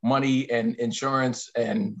 money and insurance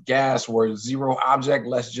and gas were zero object.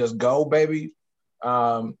 Let's just go, baby.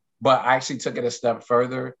 But I actually took it a step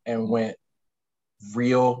further and went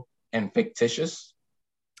real and fictitious.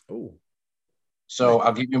 Oh. So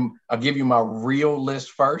I'll give you my real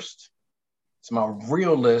list first. So my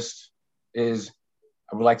real list is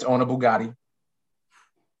I would like to own a Bugatti.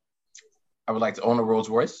 I would like to own a Rolls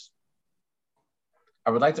Royce.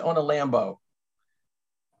 I would like to own a Lambo.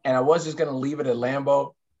 And I was just going to leave it at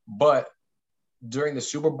Lambo, but during the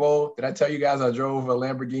Super Bowl, did I tell you guys I drove a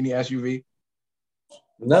Lamborghini SUV?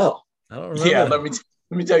 No. I don't remember. Yeah, let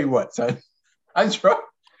me tell you what, son. I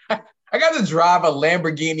got to drive a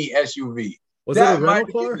Lamborghini SUV. Was that a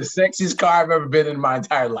rental car? The sexiest car I've ever been in my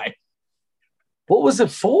entire life. What was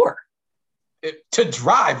it for? To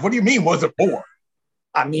drive. What do you mean, was it for?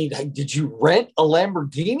 I mean, did you rent a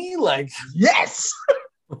Lamborghini? Like, yes.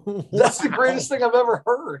 That's the greatest thing I've ever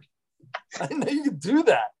heard. I didn't know you could do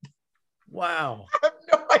that. Wow. I have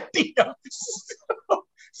no idea.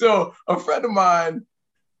 So a friend of mine,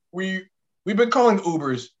 we've been calling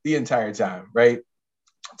Ubers the entire time, right?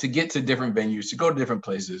 To get to different venues, to go to different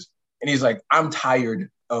places. And he's like, I'm tired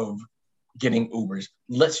of getting Ubers.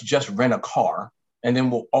 Let's just rent a car and then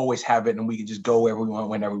we'll always have it and we can just go wherever we want,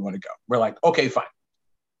 whenever we want to go. We're like, okay, fine.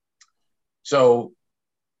 So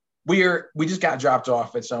we just got dropped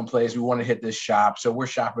off at some place. We want to hit this shop. So we're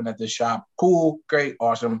shopping at this shop. Cool, great,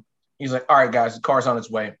 awesome. He's like, all right, guys, the car's on its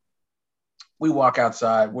way. We walk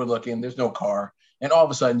outside. We're looking. There's no car. And all of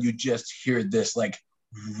a sudden, you just hear this like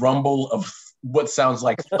rumble of what sounds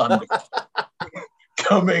like thunder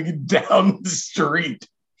coming down the street.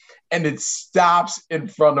 And it stops in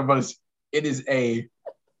front of us. It is a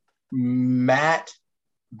matte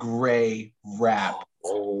gray wrap,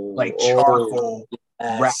 like charcoal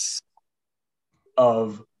wrap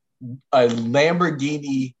of a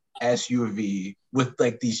Lamborghini SUV with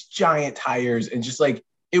like these giant tires and just like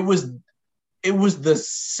it was the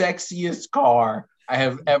sexiest car I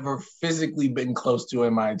have ever physically been close to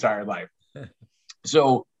in my entire life.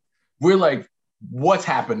 So we're like, what's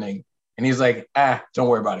happening? And he's like, don't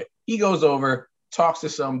worry about it. He goes over, talks to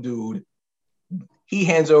some dude. He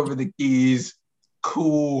hands over the keys.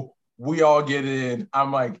 Cool. We all get in.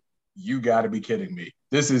 I'm like, you got to be kidding me.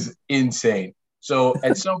 This is insane. So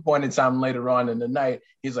at some point in time later on in the night,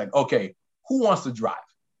 he's like, okay, who wants to drive?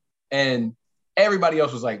 And everybody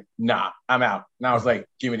else was like, nah, I'm out. And I was like,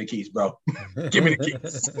 give me the keys, bro. Give me the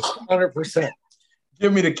keys. 100%.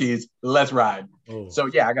 Give me the keys. Let's ride. Oh. So,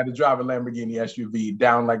 yeah, I got to drive a Lamborghini SUV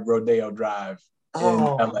down like Rodeo Drive in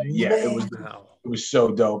LA. Yeah, man. it was so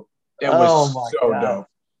dope. It was so dope.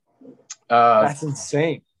 That's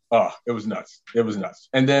insane. Oh, it was nuts. It was nuts.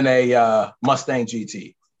 And then a Mustang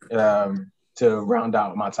GT to round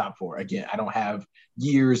out my top 4. Again, I don't have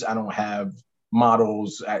years. I don't have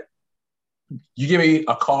models. You give me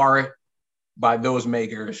a car by those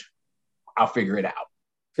makers, I'll figure it out.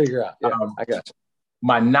 Yeah, I got you.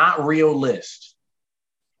 My not real list.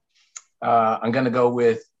 I'm going to go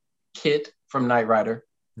with Kit from Knight Rider.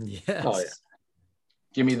 Yes. Oh, yeah.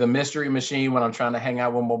 Give me the Mystery Machine when I'm trying to hang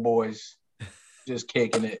out with my boys. Just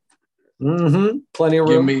kicking it. Mm-hmm. Plenty of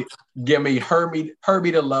room. Give me Herbie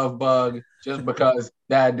the Love Bug, just because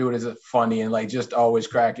that dude is funny and like just always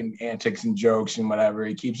cracking antics and jokes and whatever.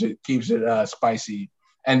 He keeps it spicy.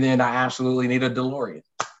 And then I absolutely need a DeLorean.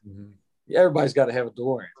 Mm-hmm. Everybody's got to have a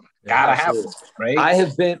DeLorean. Gotta have one, right?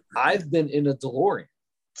 I've been in a DeLorean.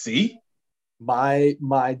 See, my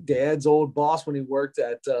dad's old boss when he worked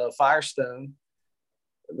at Firestone.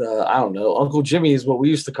 I don't know, Uncle Jimmy is what we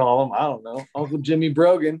used to call him. I don't know, Uncle Jimmy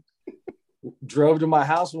Brogan drove to my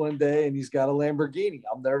house one day and he's got a Lamborghini.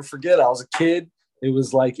 I'll never forget. I was a kid. It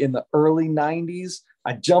was like in the early 90s.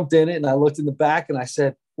 I jumped in it and I looked in the back and I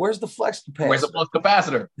said, "Where's the flex capacitor?" Where's the flux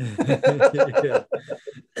capacitor?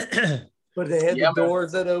 But they had the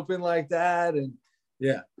doors that open like that, and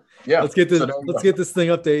yeah. Let's get this thing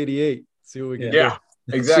up to 88. See what we can do. Yeah,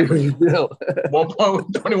 exactly. 1.21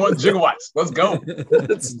 gigawatts. Let's go.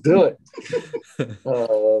 Let's do it.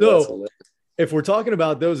 So, if we're talking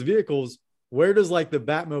about those vehicles, where does like the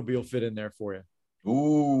Batmobile fit in there for you?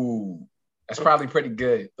 Ooh, that's probably pretty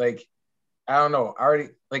good. Like, I don't know.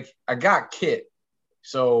 I got Kit,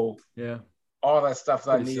 so yeah, all that stuff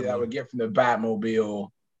that I needed, I would get from the Batmobile.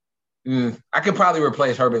 I could probably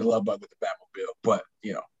replace Herbie the Love Bug with the Batmobile, but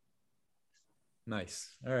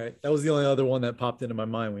Nice. All right. That was the only other one that popped into my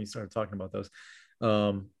mind when you started talking about those.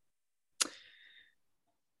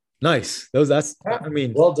 Nice. I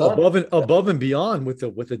mean, well done. above and beyond with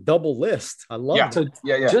a double list. I love it. So,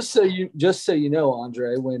 yeah. Just so you know,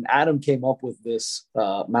 Andre, when Adam came up with this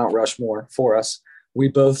Mount Rushmore for us, we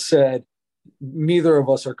both said neither of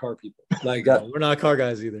us are car people. Like we're not car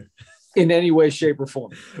guys either. In any way, shape, or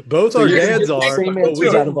form. Both our dads are, but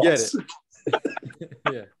we don't get it.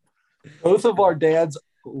 Yeah. Both of our dads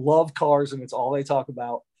love cars, and it's all they talk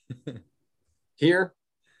about. Here,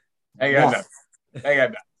 I got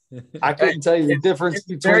nothing. I couldn't tell you the difference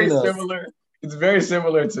between those. Similar. It's very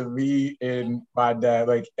similar to me and my dad,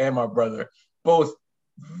 and my brother. Both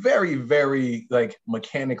very, very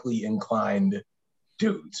mechanically inclined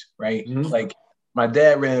dudes, right? Mm-hmm. Like my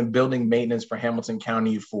dad ran building maintenance for Hamilton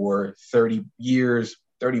County for 30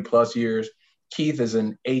 plus years. Keith is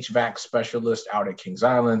an HVAC specialist out at Kings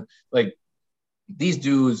Island. Like these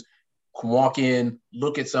dudes can walk in,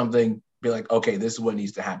 look at something, be like, okay, this is what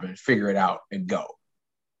needs to happen, figure it out and go.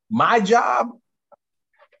 My job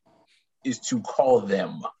is to call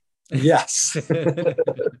them. Yes.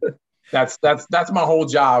 That's my whole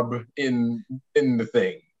job in the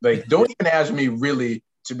thing. Like, don't even ask me really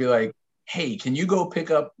to be like, hey, can you go pick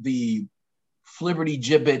up the Flibberty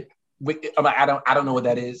Gibbet? I don't know what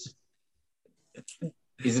that is.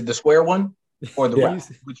 Is it the square one or the one?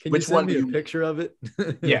 Which one? Can you send me a picture of it?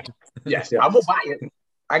 Yeah. Yes. I will buy it.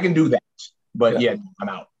 I can do that. But yeah, I'm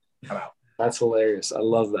out. That's hilarious. I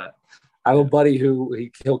love that. I have a buddy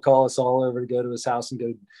he'll call us all over to go to his house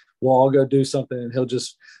and we'll all go do something. And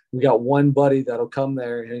we got one buddy that'll come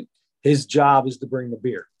there and his job is to bring the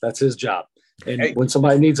beer. That's his job. And when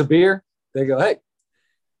somebody needs a beer, they go, hey,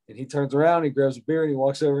 and he turns around, he grabs a beer and he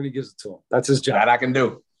walks over and he gives it to him. That's his job. That I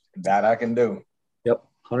can do. Yep.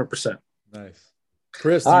 100%. Nice.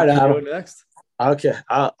 Chris, all right, go next. Okay.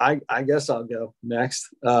 I guess I'll go next.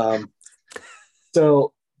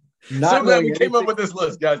 So glad we came up with this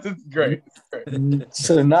list, guys. This is great.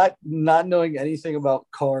 So not knowing anything about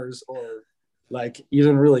cars or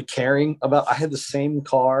even really caring about, I had the same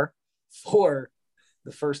car for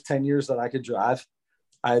the first 10 years that I could drive.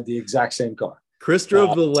 I had the exact same car. Chris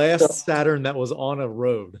drove the last Saturn that was on a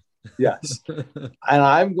road. Yes. And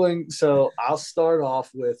I'll start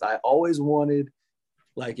off with, I always wanted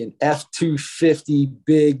like an F-250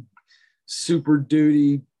 big Super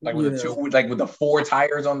Duty. Like with the 4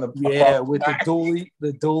 tires on the with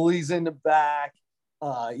the dualies in the back.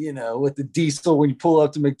 With the diesel, when you pull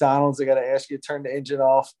up to McDonald's, they got to ask you to turn the engine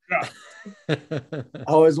off. Yeah. I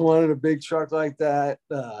always wanted a big truck like that,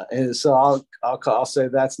 and so I'll say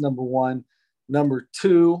that's number one. Number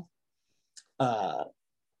two,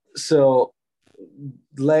 so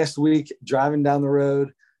last week driving down the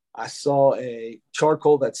road, I saw a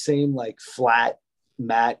charcoal, that same like flat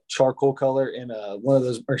matte charcoal color in one of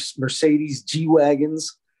those Mercedes G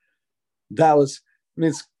wagons. That was, I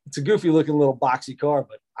mean, it's a goofy looking little boxy car,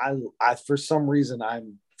 but I for some reason I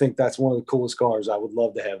think that's one of the coolest cars. I would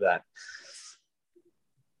love to have that.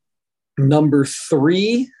 Number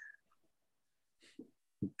three,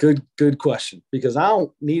 good question, because I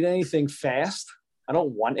don't need anything fast. I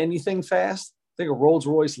don't want anything fast. I think a Rolls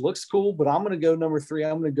Royce looks cool, but I'm going to go number three.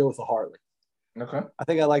 I'm going to go with a Harley. Okay. I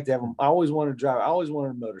think I like to have them. I always wanted to drive. I always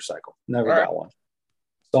wanted a motorcycle. Never got one.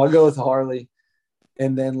 So I'll go with a Harley.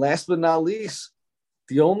 And then last but not least,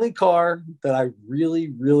 the only car that I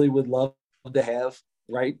really, really would love to have,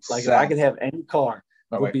 right? Like if I could have any car,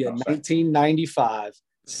 would be a 1995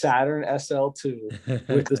 Saturn SL2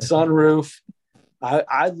 with the sunroof.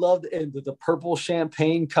 I loved the purple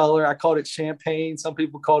champagne color. I called it champagne. Some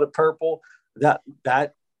people called it purple. That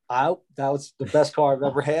was the best car I've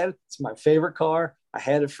ever had. It's my favorite car. I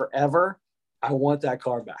had it forever. I want that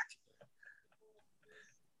car back.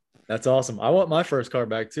 That's awesome. I want my first car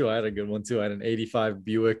back too. I had a good one too. I had an 85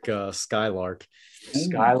 Buick Skylark.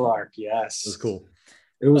 Skylark, yes. It was cool.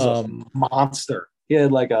 It was a monster. He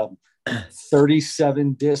had like a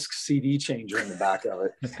 37 disc CD changer in the back of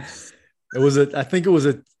it. It was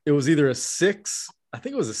either a 6. I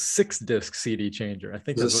think it was a 6 disc CD changer. I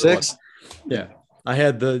think it was a 6. Yeah. I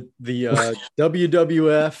had the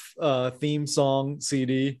WWF theme song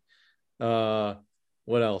CD.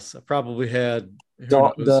 What else? I probably had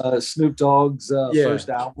the Snoop Dogg's first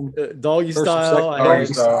album, Doggy Style.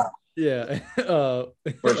 Style. Yeah, for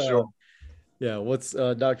sure. Yeah, what's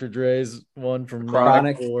Dr. Dre's one from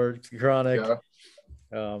Chronic? Yeah.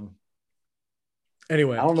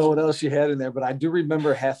 Anyway, I don't know what else you had in there, but I do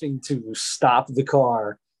remember having to stop the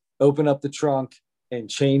car, open up the trunk, and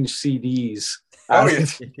change CDs. Oh yeah,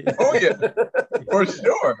 for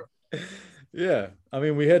sure. Yeah, I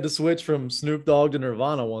mean, we had to switch from Snoop Dogg to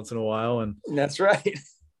Nirvana once in a while, and that's right.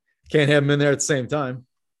 Can't have them in there at the same time.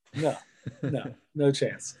 No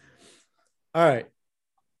chance. All right,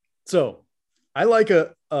 so I like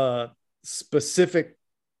a specific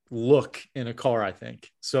look in a car, I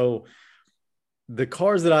think. So the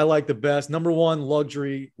cars that I like the best, number one,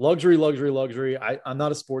 luxury. I'm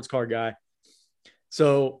not a sports car guy.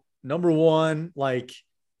 So number one, like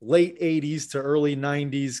late 80s to early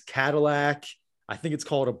 90s Cadillac. I think it's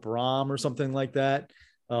called a Brougham or something like that.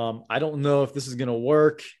 I don't know if this is going to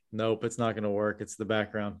work. Nope, it's not going to work. It's the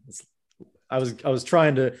background. I was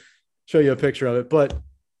trying to show you a picture of it, but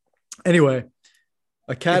anyway,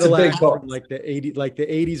 a Cadillac from like the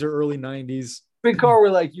 80s or early 90s. Big car where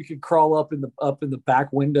like you could crawl up in the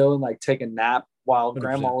back window and like take a nap while 100%.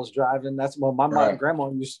 Grandma was driving. That's what my mom and grandma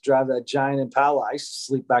used to drive, that giant Impala. I used to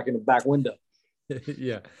sleep back in the back window.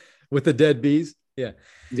 Yeah, with the dead bees. Yeah.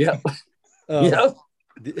 Yep. That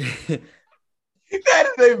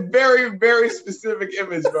is a very, very specific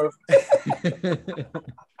image, bro.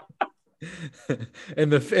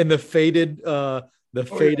 and the faded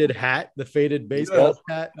faded hat, the faded baseball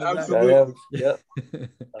hat. Absolutely. Yep.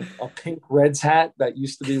 A pink Reds hat that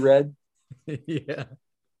used to be red. Yeah.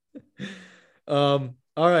 All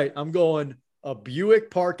right. I'm going a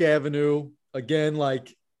Buick Park Avenue again.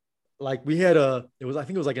 Like we had I think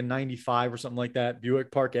it was like a 95 or something like that,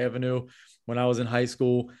 Buick Park Avenue, when I was in high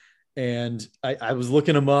school. And I was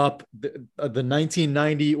looking them up, the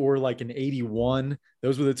 1990 or like an 81.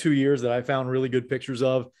 Those were the 2 years that I found really good pictures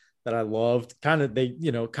of that I loved. Kind of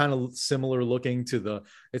similar looking to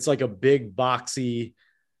it's like a big boxy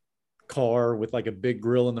car with like a big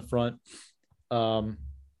grill in the front. An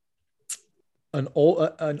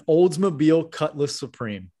Oldsmobile Cutlass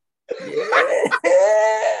Supreme.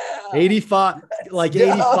 85, like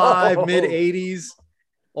 85, mid 80s.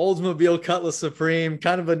 Oldsmobile Cutlass Supreme,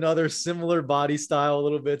 kind of another similar body style a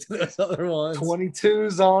little bit to those other ones.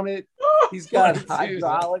 22s on it. He's got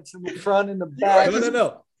hydraulics in the front and the back.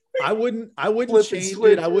 No. I wouldn't change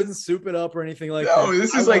it. I wouldn't soup it up or anything like that. No,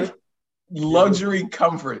 this is like luxury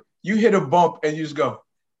comfort. You hit a bump and you just go.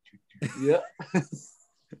 Yeah.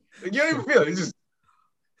 You don't even feel it. It's just.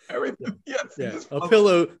 Everything. Yes. Yeah.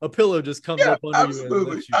 A pillow just comes up under you.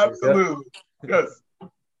 Absolutely. Absolutely. Yes.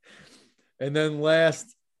 And then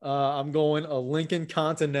last, I'm going a Lincoln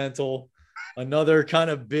Continental, another kind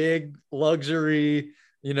of big luxury,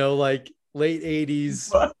 like late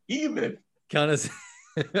 80s. But even kind of.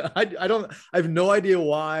 I have no idea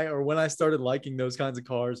why or when I started liking those kinds of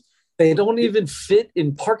cars. They don't even fit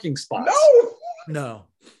in parking spots. No.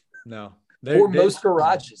 Or most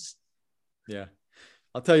garages. Yeah.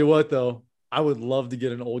 I'll tell you what, though. I would love to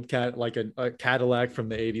get an old like a Cadillac from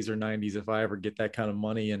the 80s or 90s if I ever get that kind of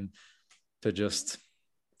money, and it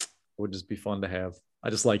would just be fun to have. I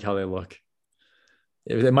just like how they look.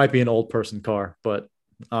 It might be an old person car, but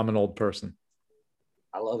I'm an old person.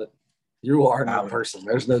 I love it. You are an old person.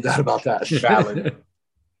 There's no doubt about that. Valid.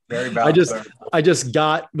 Very valid. I just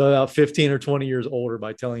got about 15 or 20 years older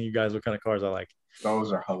by telling you guys what kind of cars I like.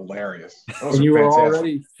 Those are hilarious. And you are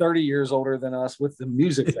already 30 years older than us with the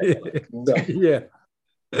music that Yeah.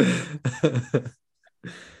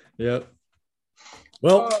 Yep.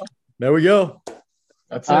 Well, there we go.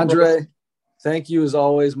 That's it, Andre, thank you as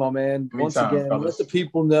always, my man. Once again, fellas. let the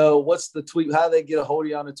people know what's the tweet, how they get a hold of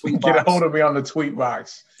you on the tweet box. Get a hold of me on the tweet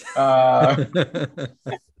box.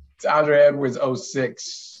 It's Andre Edwards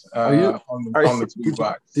 06 on the tweet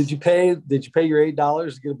box. Did you pay your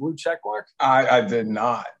 $8 to get a blue check mark? I did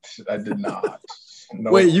not.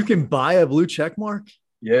 No. Wait, you can buy a blue check mark?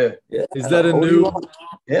 Yeah. Is that a new?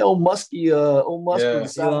 Yeah, old Muskie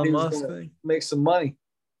decided Elon he was Musk gonna thing? make some money.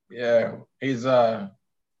 Yeah, he's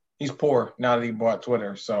poor now that he bought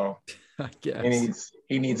Twitter, so I guess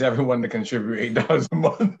he needs everyone to contribute $8 a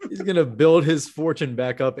month. He's gonna build his fortune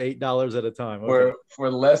back up $8 at a time. Okay.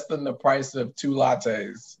 For less than the price of 2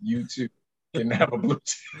 lattes, you too can have a blue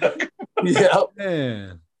check. Yeah,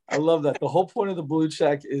 man, I love that. The whole point of the blue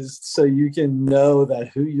check is so you can know that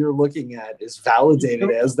who you're looking at is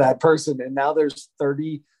validated as that person. And now there's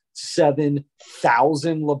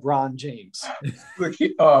 37,000 LeBron James.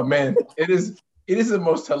 Oh man, it is the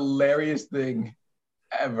most hilarious thing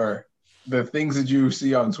ever. The things that you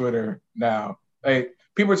see on Twitter now, like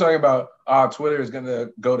people are talking about, Twitter is gonna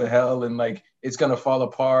go to hell and like it's gonna fall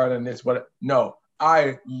apart and it's what. No,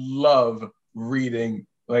 I love reading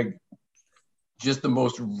like just the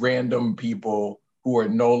most random people who are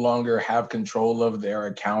no longer have control of their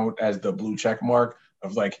account as the blue check mark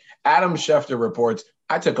of like Adam Schefter reports,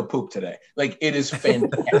 I took a poop today. Like it is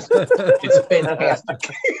fantastic. It's fantastic.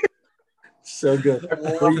 So good.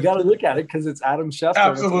 Well, you got to look at it because it's Adam Schefter.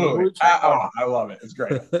 Absolutely. I love it. It's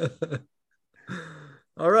great.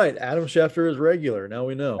 All right. Adam Schefter is regular. Now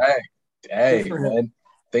we know. Hey, man.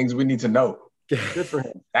 Things we need to know. Good for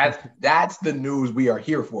him. That's the news we are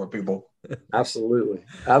here for, people. Absolutely.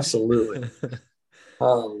 Oh,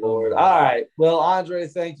 Lord. All right. Well, Andre,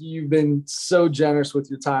 thank you. You've been so generous with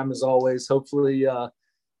your time as always. Hopefully,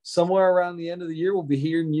 somewhere around the end of the year, we'll be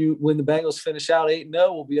hearing you when the Bengals finish out 8-0.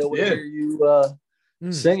 We'll be able to hear you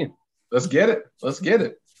singing. Let's get it.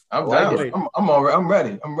 I'm down. It. I'm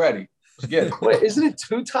ready. Let's get it. Wait, isn't it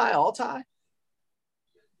 2-tie, all-tie?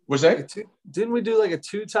 What's that? Didn't we do like a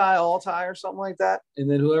 2-tie, all-tie or something like that? And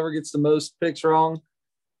then whoever gets the most picks wrong.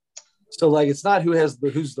 So like it's not who's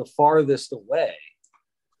the farthest away.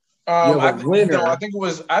 I think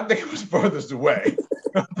it was furthest away.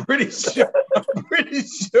 I'm pretty sure.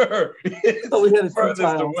 Oh, we had a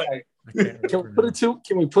furthest away.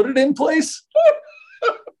 Can we put it in place?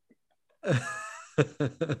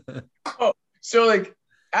 So like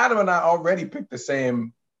Adam and I already picked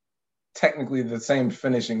technically the same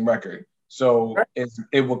finishing record. So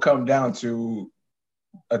it will come down to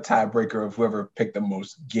a tiebreaker of whoever picked the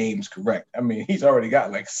most games correct. I mean, he's already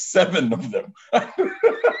got like 7 of them.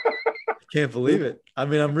 Can't believe it. I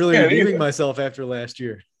mean, I'm really redeeming myself after last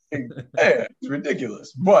year. Yeah, it's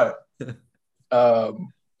ridiculous. But I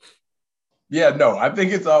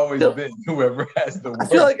think it's always been whoever has the word. I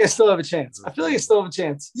feel like I still have a chance. I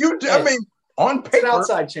mean, on paper, it's an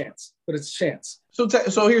outside chance, but it's a chance. So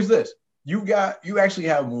here's this. You actually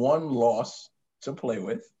have 1 loss to play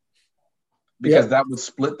with because that would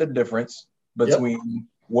split the difference between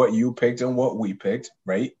what you picked and what we picked,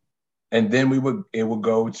 right? And then it would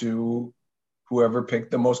go to whoever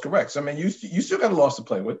picked the most correct. So I mean, you still got a loss to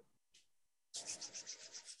play with.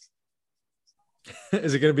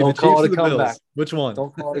 Is it going to be the Chiefs or the Bills? Which one?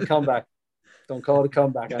 Don't call it a comeback.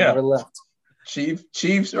 I never left.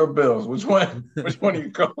 Chiefs or Bills? Which one? Which one are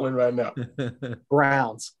you calling right now?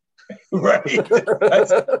 Browns. Right.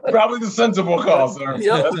 That's probably the sensible call, sir.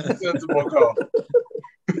 Yep. That's the sensible call.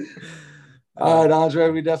 All right,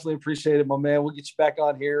 Andre, we definitely appreciate it, my man. We'll get you back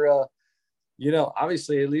on here,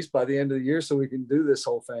 obviously at least by the end of the year so we can do this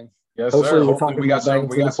whole thing. Yes, Hopefully sir. we're Hopefully talking we got about some. Bengals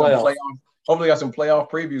We in the got some playoffs. playoff. Hopefully, we got some playoff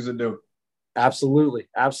previews to do. Absolutely,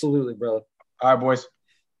 brother. All right, boys.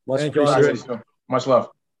 Much Thank you, appreciated. Andre. Much love.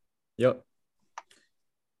 Yep.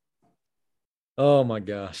 Oh my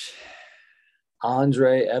gosh.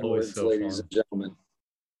 Andre Always Edwards, so ladies fun. and gentlemen.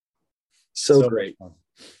 So great. much fun.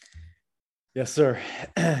 Yes, sir.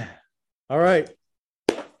 All right.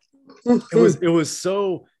 It was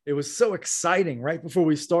so exciting right before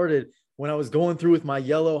we started when I was going through with my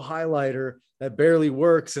yellow highlighter that barely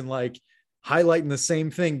works and like highlighting the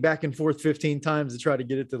same thing back and forth 15 times to try to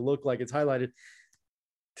get it to look like it's highlighted,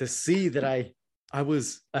 to see that I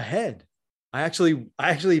was ahead. I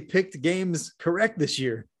actually picked games correct this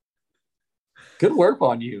year. Good work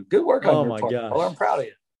on you. Good work on Oh your my part. gosh. Well, I'm proud of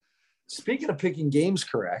you. Speaking of picking games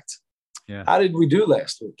correct, Yeah. how did we do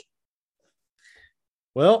last week?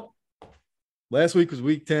 Well, last week was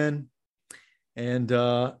week 10. And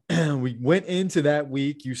we went into that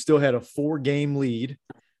week. You still had a 4-game lead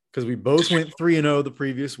because we both went 3-0 the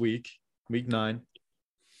previous week, week 9.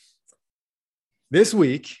 This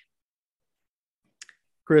week,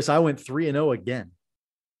 Chris, I went 3-0 again.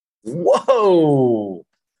 Whoa.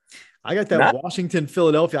 I got that Washington,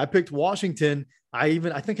 Philadelphia. I picked Washington. I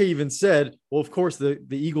think I even said, well, of course, the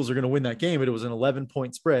Eagles are going to win that game, but it was an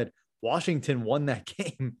 11-point spread. Washington won that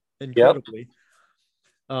game incredibly. Yep.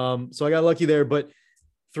 So I got lucky there, but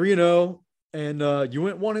 3-0, and you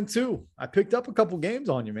went 1-2. I picked up a couple games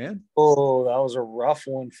on you, man. Oh, that was a rough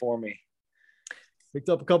one for me. Picked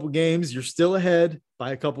up a couple games. You're still ahead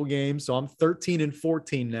by a couple games. So I'm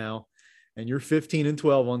 13-14 now, and you're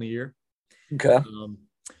 15-12 on the year. Okay.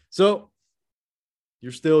 So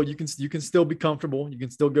you can still be comfortable. You can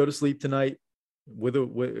still go to sleep tonight with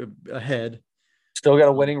ahead. Still got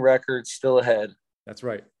a winning record, still ahead. That's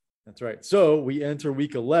right. So we enter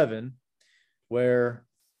week 11, where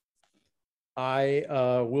I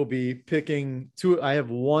will be picking two. I have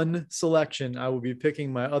one selection. I will be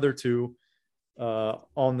picking my other two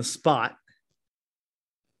on the spot.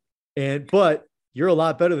 But you're a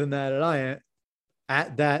lot better than that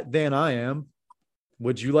than I am.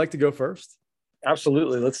 Would you like to go first?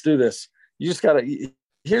 Absolutely. Let's do this. You just got to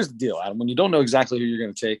 – here's the deal, Adam. When you don't know exactly who you're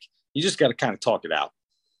going to take, you just got to kind of talk it out.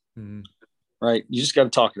 Mm-hmm. Right? You just got to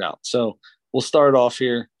talk it out. So we'll start off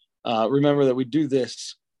here. Remember that we do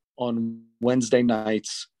this on Wednesday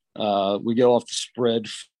nights. We go off the spread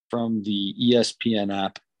from the ESPN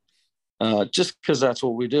app just because that's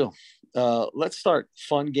what we do. Let's start.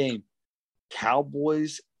 Fun game.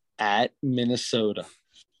 Cowboys at Minnesota.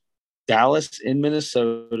 Dallas in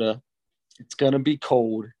Minnesota. It's going to be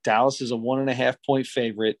cold. Dallas is a 1.5-point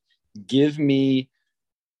favorite. Give me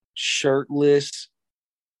shirtless,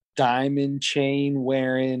 diamond chain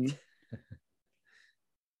wearing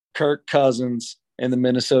Kirk Cousins and the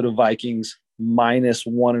Minnesota Vikings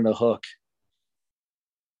 -1.5.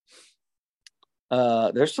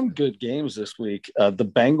 There's some good games this week. The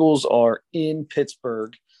Bengals are in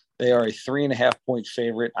Pittsburgh. They are a 3.5-point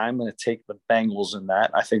favorite. I'm going to take the Bengals in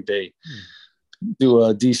that. I think they do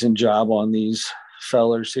a decent job on these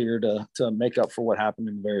fellers here to make up for what happened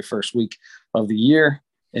in the very first week of the year.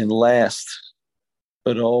 And last,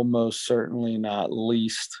 but almost certainly not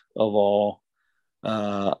least of all,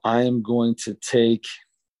 I am going to take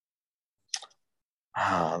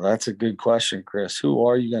that's a good question, Chris. Who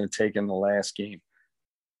are you going to take in the last game?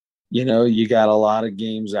 You know, you got a lot of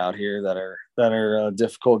games out here that are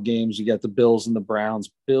difficult games. You got the Bills and the Browns.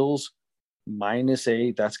 Bills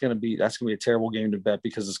 -8. That's gonna be a terrible game to bet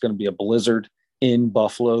because it's going to be a blizzard in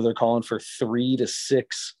Buffalo. They're calling for 3 to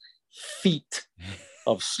 6 feet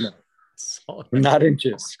of snow, not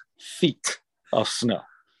inches, feet of snow.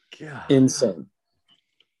 God. Insane.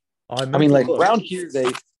 I mean, like around here,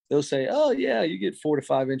 they'll say, "Oh yeah, you get 4 to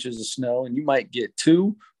 5 inches of snow, and you might get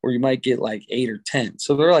 2, or you might get like 8 or 10."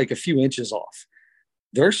 So they're like a few inches off.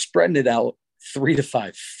 They're spreading it out 3 to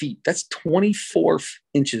 5 feet. That's 24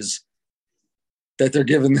 inches that they're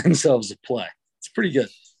giving themselves to play. It's pretty good.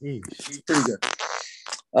 It's pretty good.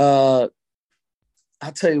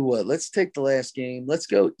 I'll tell you what. Let's take the last game. Let's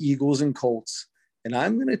go Eagles and Colts, and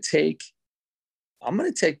I'm gonna take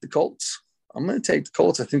the Colts. I'm going to take the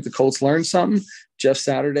Colts. I think the Colts learned something. Jeff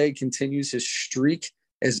Saturday continues his streak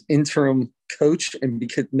as interim coach and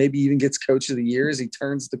maybe even gets coach of the year as he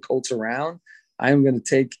turns the Colts around. I am going to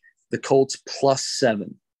take the Colts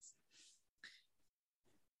 +7.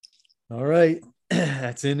 All right.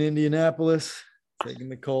 That's in Indianapolis. Taking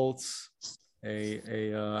the Colts,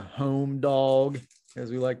 a home dog,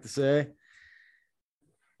 as we like to say.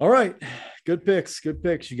 All right. Good picks.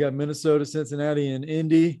 You got Minnesota, Cincinnati, and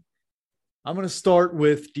Indy. I'm going to start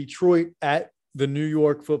with Detroit at the New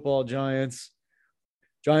York Football Giants.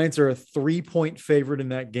 Giants are a 3-point favorite in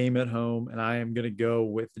that game at home, and I am going to go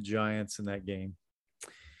with the Giants in that game.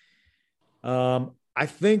 I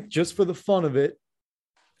think just for the fun of it,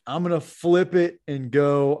 I'm going to flip it and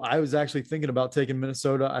go. I was actually thinking about taking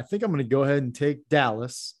Minnesota. I think I'm going to go ahead and take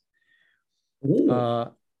Dallas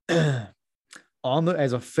on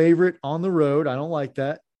as a favorite on the road. I don't like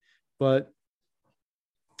that, but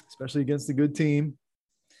especially against a good team,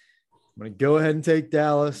 I'm going to go ahead and take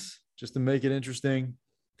Dallas just to make it interesting.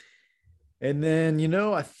 And then,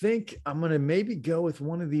 I think I'm going to maybe go with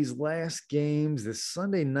one of these last games. This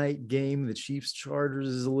Sunday night game, the Chiefs-Chargers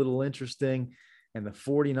is a little interesting, and the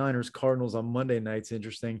 49ers-Cardinals on Monday night's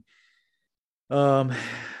interesting. Boy,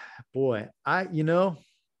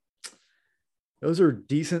 those are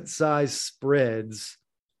decent-sized spreads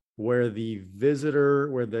where the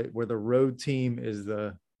road team is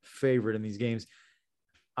the favorite in these games.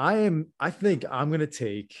 I think I'm going to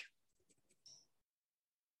take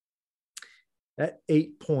that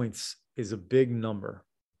 8 points is a big number.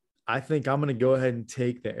 I think I'm going to go ahead and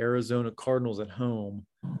take the Arizona Cardinals at home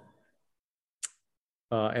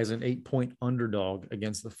as an 8-point underdog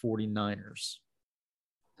against the 49ers.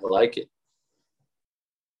 I like it.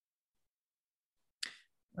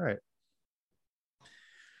 All right.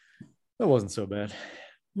 That wasn't so bad.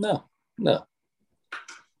 No.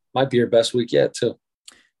 Might be your best week yet, too.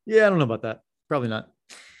 Yeah, I don't know about that. Probably not.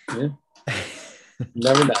 Yeah.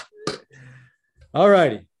 Never know. All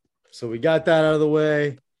righty. So we got that out of the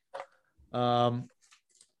way.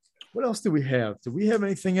 What else do we have? Do we have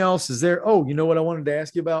anything else? Is there? Oh, you know what I wanted to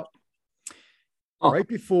ask you about? Oh. Right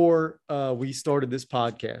before we started this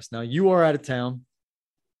podcast. Now, you are out of town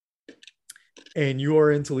and you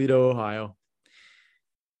are in Toledo, Ohio.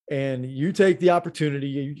 And you take the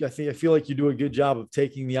opportunity. I feel like you do a good job of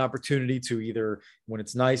taking the opportunity to either, when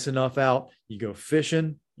it's nice enough out, you go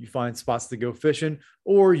fishing, you find spots to go fishing,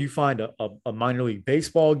 or you find a minor league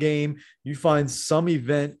baseball game. You find some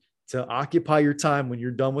event to occupy your time when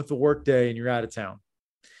you're done with the workday and you're out of town.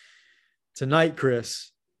 Tonight,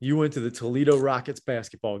 Chris, you went to the Toledo Rockets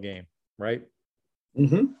basketball game, right?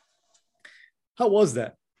 Mm-hmm. How was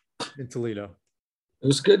that in Toledo? It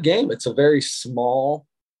was a good game. It's a very small.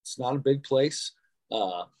 It's not a big place.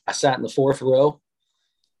 I sat in the fourth row.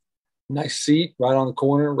 Nice seat, right on the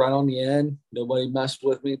corner, right on the end. Nobody messed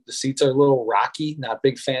with me. The seats are a little rocky. Not a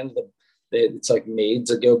big fan of it's like made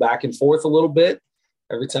to go back and forth a little bit.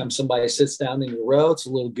 Every time somebody sits down in your row, it's a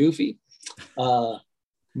little goofy.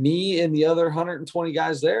 Me and the other 120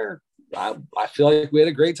 guys there, I feel like we had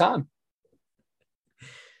a great time.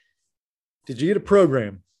 Did you get a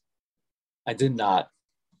program? I did not.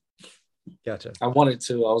 Gotcha. I wanted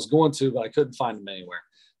to. I was going to, but I couldn't find them anywhere.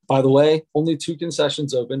 By the way, only 2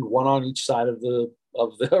 concessions opened, one on each side of the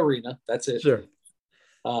arena. That's it. Sure.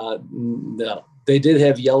 No, they did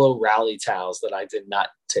have yellow rally towels that I did not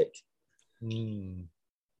take. I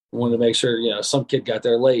wanted to make sure, some kid got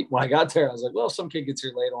there late. When I got there, I was like, well, if some kid gets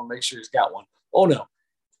here late, I want to make sure he's got one. Oh no,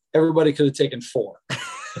 everybody could have taken 4.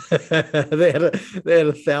 they had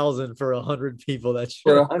 1,000 for 100 people. That's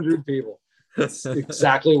for 100 people. That's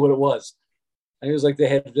exactly what it was. And it was like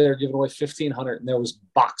they were giving away 1,500, and there was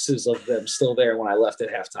boxes of them still there when I left at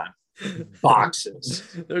halftime. Boxes.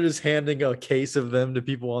 They're just handing a case of them to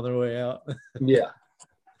people on their way out.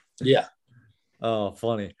 Yeah. Oh,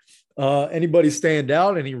 funny. Anybody stand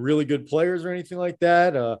out? Any really good players or anything like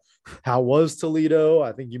that? How was Toledo?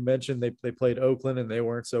 I think you mentioned they played Oakland and they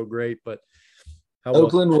weren't so great, but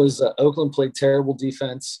Oakland played terrible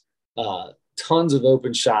defense. Tons of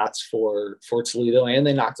open shots for Toledo, and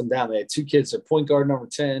they knocked them down. They had 2 kids, their point guard number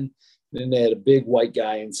 10, and then they had a big white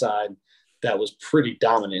guy inside that was pretty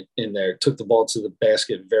dominant in there. Took the ball to the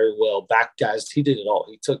basket very well. Back guys, he did it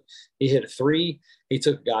all. He hit a 3. He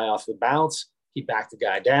took a guy off the bounce. He backed the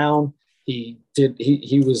guy down. He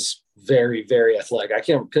was very, very athletic. I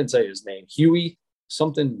couldn't tell you his name. Huey,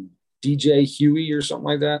 something DJ Huey or something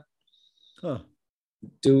like that. Huh.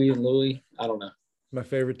 Dewey and Louie. I don't know. My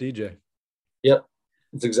favorite DJ. Yep,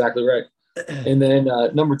 that's exactly right. And then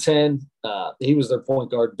number 10, he was their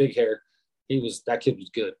point guard, big hair. That kid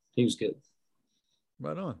was good. He was good.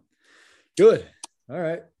 Right on. Good. All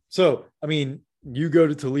right. So, I mean, you go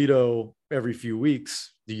to Toledo every few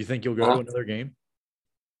weeks. Do you think you'll go to another game?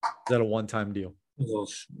 Is that a one-time deal? It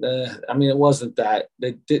wasn't that.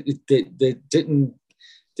 They didn't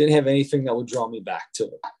have anything that would draw me back to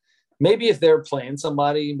it. Maybe if they're playing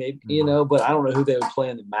somebody, maybe, but I don't know who they would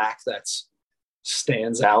play in the MAC that's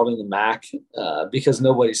stands out in the MAC because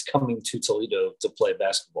nobody's coming to Toledo to play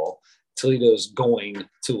basketball. Toledo's going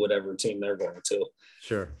to whatever team they're going to.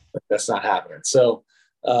 Sure. But that's not happening. So,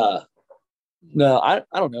 no, I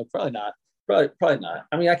don't know. Probably not. Probably not.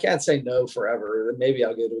 I mean, I can't say no forever. Maybe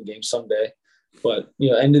I'll go to a game someday, but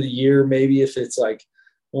end of the year, maybe if it's like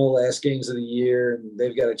one of the last games of the year and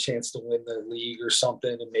they've got a chance to win the league or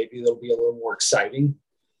something, and maybe they'll be a little more exciting.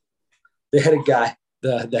 They had a guy,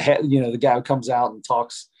 the guy who comes out and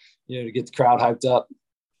talks, to get the crowd hyped up.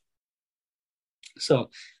 So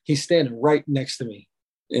he's standing right next to me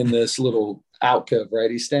in this little alcove,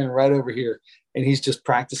 right? He's standing right over here, and he's just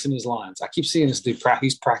practicing his lines. I keep seeing this dude.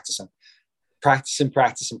 He's practicing,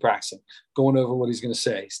 going over what he's going to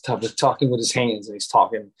say. He's talking with his hands, and he's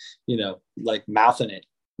talking, like mouthing it,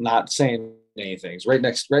 not saying anything. He's right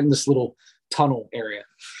in this little tunnel area.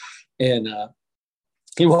 And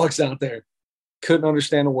he walks out there, couldn't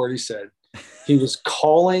understand a word he said. He was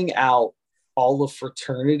calling out all the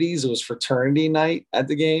fraternities. It was fraternity night at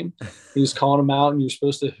the game. He was calling them out, and you're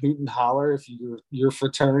supposed to hoot and holler if your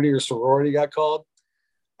fraternity or sorority got called.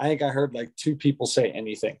 I think I heard like 2 people say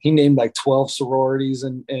anything. He named like 12 sororities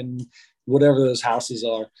and whatever those houses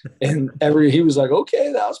are. And he was like,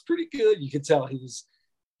 okay, that was pretty good. You could tell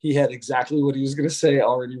he had exactly what he was going to say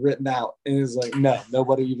already written out. And he was like, no,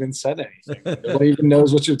 nobody even said anything. Nobody even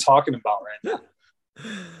knows what you're talking about right now.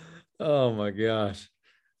 Oh my gosh.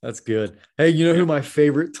 That's good. Hey, you know who my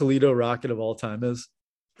favorite Toledo Rocket of all time is?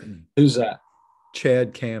 Who's that?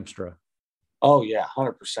 Chad Kamstra. Oh yeah,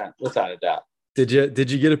 100%, without a doubt. Did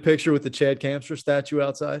you get a picture with the Chad Kamstra statue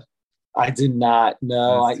outside? I did not.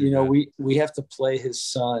 No, we have to play his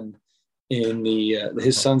son in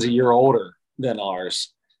his son's a year older than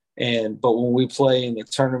ours. But when we play in the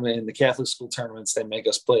tournament, in the Catholic school tournaments, they make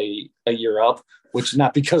us play a year up, which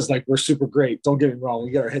not because like we're super great. Don't get me wrong. We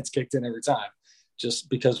get our heads kicked in every time. Just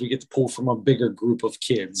because we get to pull from a bigger group of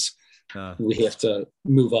kids, we have to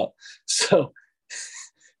move up. So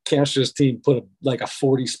Kamstra's team put a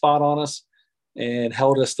 40 spot on us and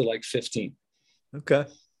held us to like 15. Okay.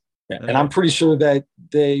 Yeah. And I'm pretty sure that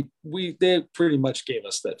they pretty much gave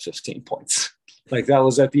us that 15 points. Like that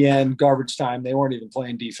was at the end, garbage time. They weren't even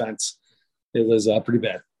playing defense. It was pretty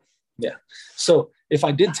bad. Yeah. So if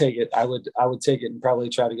I did take it, I would take it and probably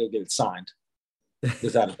try to go get it signed.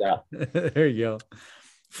 Without a doubt. There you go.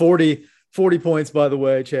 40 points, by the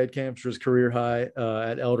way. Chad Kamstra's career high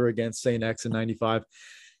at Elder against St. X in 95.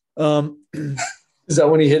 Is that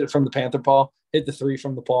when he hit it from the Panther paw? Hit the 3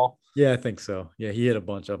 from the paw? Yeah, I think so. Yeah, he hit a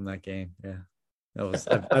bunch of them that game. Yeah, that was.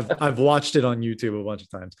 I've watched it on YouTube a bunch of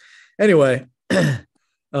times. Anyway, I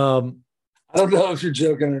don't know if you're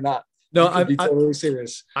joking or not. No, I'm totally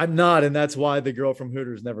serious. I'm not, and that's why the girl from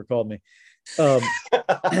Hooters never called me.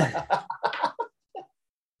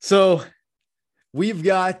 So we've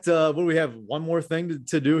got what do we have? One more thing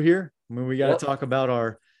to do here. I mean, we got to talk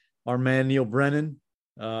about our man Neil Brennan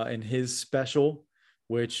and his special,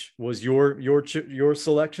 which was your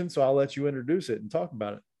selection. So I'll let you introduce it and talk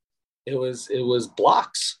about it. It was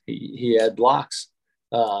blocks. He had blocks.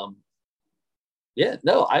 It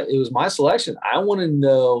was my selection. I want to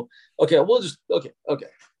know. Okay, we'll just okay.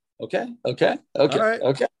 All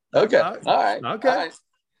right.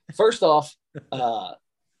 First off,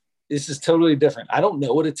 this is totally different. I don't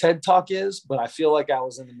know what a TED Talk is, but I feel like I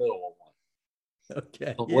was in the middle of one.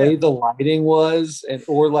 Okay. The way the lighting was,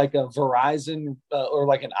 or like a Verizon or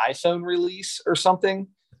like an iPhone release or something.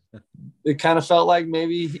 It kind of felt like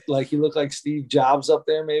maybe like he looked like Steve Jobs up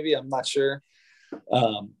there. Maybe I'm not sure,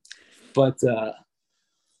 but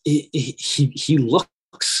he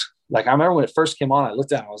looks like, I remember when it first came on, I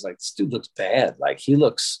looked at him, I was like, this dude looks bad. Like he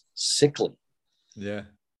looks sickly. Yeah.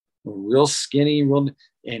 Real skinny,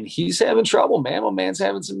 and he's having trouble, man. My man's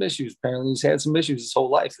having some issues. Apparently he's had some issues his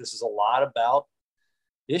whole life. This is a lot about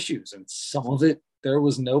issues, and some of it there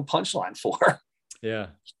was no punchline for. Yeah.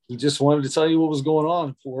 He just wanted to tell you what was going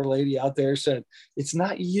on. Poor lady out there said, it's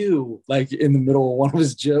not you, like in the middle of one of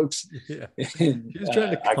his jokes. Yeah. And, he was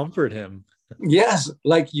trying to comfort him. Yes.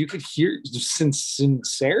 Like you could hear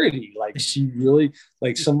sincerity. Like she really,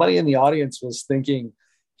 like somebody in the audience was thinking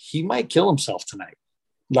he might kill himself tonight.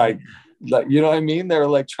 Like, you know what I mean? They're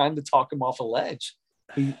like trying to talk him off a ledge.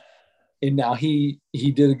 And now he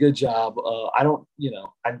did a good job. I don't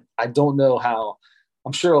know how.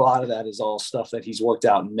 I'm sure a lot of that is all stuff that he's worked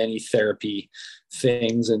out in many therapy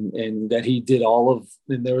things, and that he did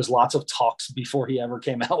and there was lots of talks before he ever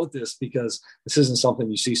came out with this, because this isn't something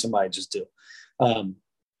you see somebody just do.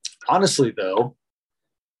 Honestly though,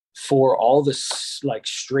 for all this like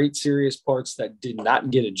straight serious parts that did not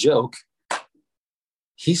get a joke,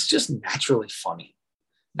 he's just naturally funny.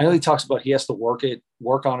 I know he talks about he has to work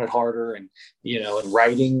on it harder, and, and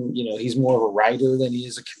writing, he's more of a writer than he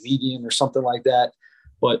is a comedian or something like that.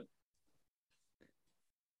 But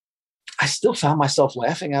I still found myself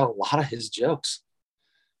laughing at a lot of his jokes.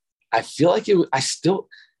 I feel like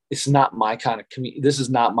it's not my kind of this is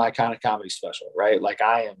not my kind of comedy special, right? Like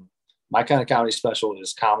my kind of comedy special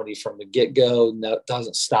is comedy from the get-go. No,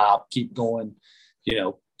 doesn't stop, keep going,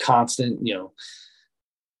 constant,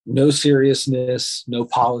 no seriousness, no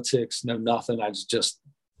politics, no nothing. I just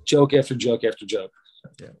joke after joke after joke.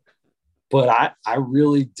 Yeah. But I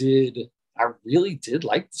really did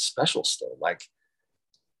like the special still. Like,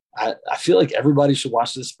 I feel like everybody should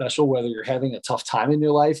watch this special, whether you're having a tough time in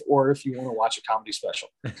your life or if you want to watch a comedy special.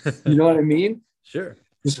 You know what I mean? Sure.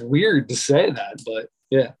 It's weird to say that, but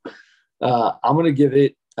yeah. I'm going to give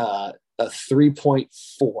it a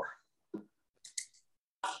 3.4.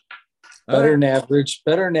 Better than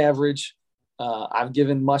average. I've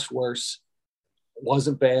given much worse.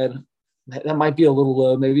 Wasn't bad. That might be a little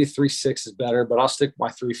low. Maybe a 3.6 is better, but I'll stick with my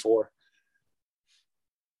 3.4.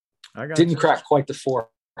 Didn't crack quite the 4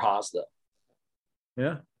 Haas though.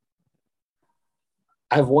 Yeah.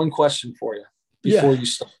 I have one question for you before you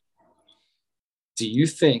start. Do you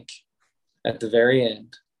think at the very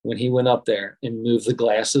end, when he went up there and moved the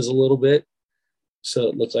glasses a little bit, so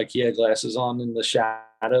it looked like he had glasses on in the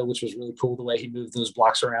shadow, which was really cool the way he moved those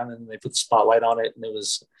blocks around and they put the spotlight on it. And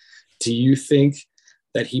do you think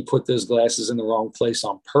that he put those glasses in the wrong place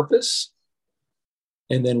on purpose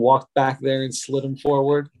and then walked back there and slid them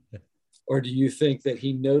forward? Or do you think that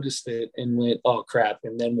he noticed it and went, oh crap,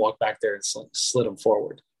 and then walked back there and slid them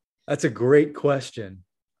forward? That's a great question.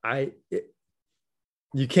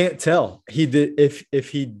 You can't tell. He did. If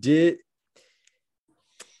he did,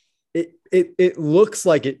 it looks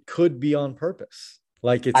like it could be on purpose.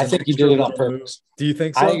 Like I think he did it on purpose. Do you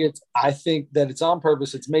think so? I think that it's on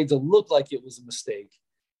purpose. It's made to look like it was a mistake.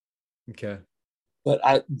 Okay. But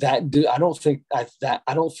I don't think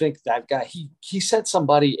that guy, he sent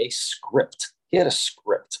somebody a script. He had a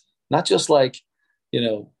script, not just like,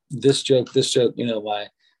 this joke,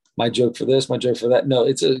 my joke for this, my joke for that. No,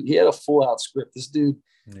 he had a full out script. This dude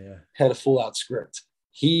had a full out script.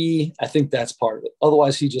 I think that's part of it.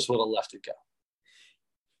 Otherwise he just would have left it go.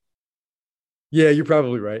 Yeah, you're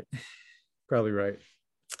probably right. Probably right.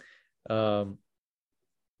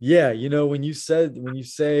 Yeah, when you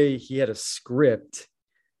say he had a script,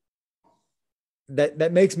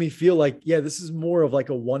 that makes me feel like, this is more of like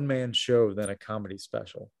a one-man show than a comedy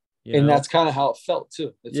special. And that's kind of how it felt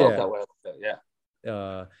too. It felt that way.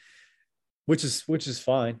 Yeah. Which is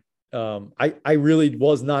fine. I really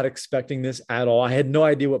was not expecting this at all. I had no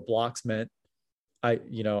idea what blocks meant.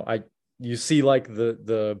 You see like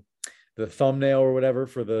the thumbnail or whatever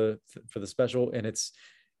for the special, and it's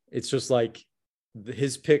just like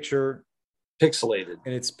his picture pixelated,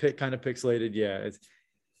 and it's kind of pixelated. Yeah.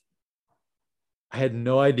 I had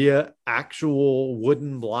no idea actual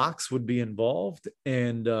wooden blocks would be involved.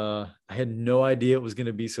 And I had no idea it was going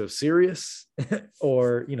to be so serious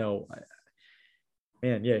or,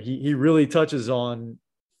 man, yeah, he really touches on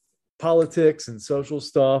politics and social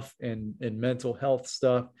stuff and mental health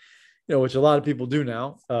stuff, which a lot of people do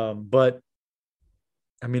now. But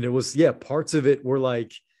I mean, it was, parts of it were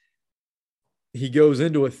like, he goes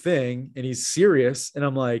into a thing and he's serious. And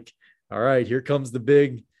I'm like, all right, here comes the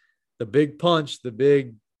big punch, the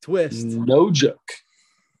big twist. No joke.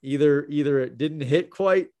 Either it didn't hit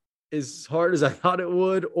quite as hard as I thought it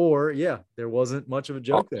would, or there wasn't much of a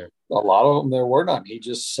joke there. A lot of them there were none. He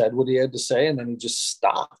just said what he had to say and then he just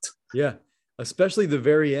stopped. Yeah. Especially the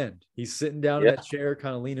very end. He's sitting down in that chair,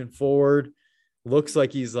 kind of leaning forward. Looks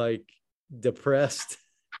like he's like depressed.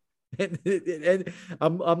 And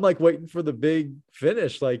I'm like waiting for the big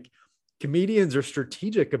finish. Like, comedians are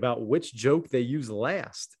strategic about which joke they use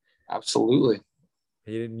last. Absolutely.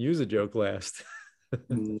 He didn't use a joke last.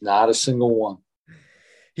 Not a single one.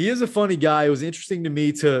 He is a funny guy. It was interesting to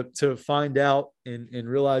me to find out and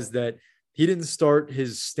realize that he didn't start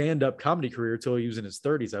his stand-up comedy career until he was in his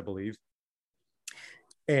 30s, I believe.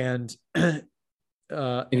 And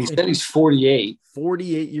he said he's 48.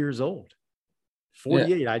 48 years old.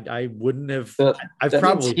 48. Yeah. I wouldn't have. I've that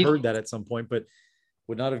probably heard that at some point, but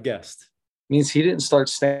would not have guessed. Means he didn't start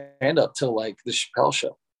stand-up till like the Chappelle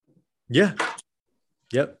Show. Yeah.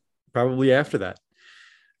 Yep. Probably after that.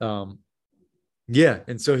 And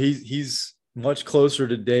so he's much closer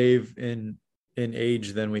to Dave in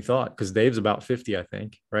age than we thought, because Dave's about 50, I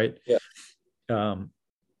think, right?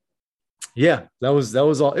 Yeah. That was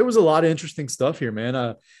all. It was a lot of interesting stuff here,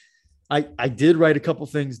 man. I did write a couple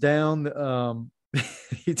things down.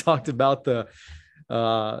 He talked about the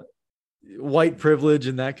white privilege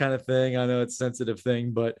and that kind of thing. I know it's a sensitive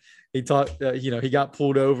thing, but he talked, he got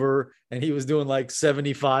pulled over and he was doing like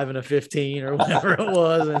 75 and a 15 or whatever it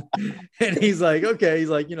was. And he's like, okay. He's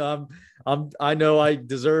like, I know I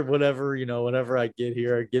deserve whatever, whatever I get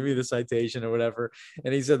here. Give me the citation or whatever.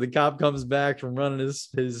 And he said the cop comes back from running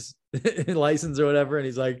his license or whatever. And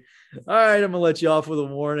he's like, all right, I'm gonna let you off with a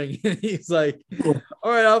warning. And he's like,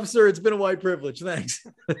 all right, officer, it's been a white privilege. Thanks.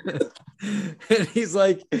 And he's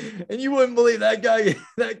like, and you wouldn't believe that guy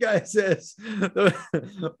says,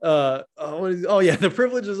 oh yeah, the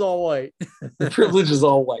privilege is all white. The privilege is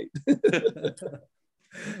all white.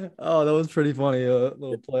 Oh, that was pretty funny. A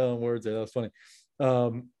little play on words there. That was funny.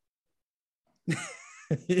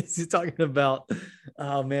 He's talking about,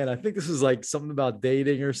 oh man, I think this was like something about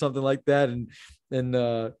dating or something like that.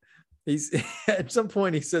 And he's at some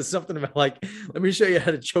point he says something about like, let me show you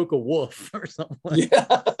how to choke a wolf or something like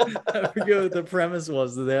that. I forget what the premise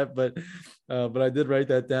was to that, but I did write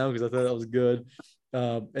that down because I thought that was good.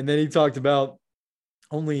 And then he talked about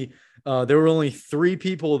there were only 3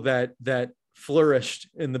 people that flourished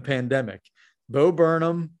in the pandemic: Bo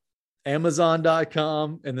Burnham,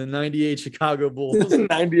 Amazon.com, and the 98 Chicago Bulls.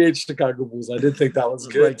 98 Chicago Bulls. I did think that was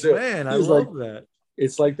good too. Man, I love that.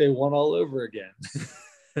 It's like they won all over again.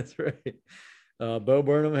 That's right. Bo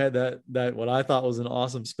Burnham had that what I thought was an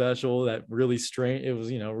awesome special, that really strange. It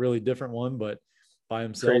was, really different one, but by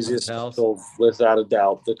himself in his house. Without a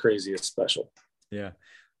doubt, the craziest special. Yeah.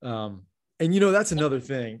 And that's another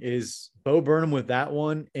thing is Bo Burnham with that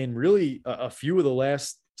one, and really a few of the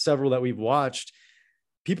last several that we've watched,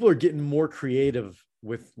 people are getting more creative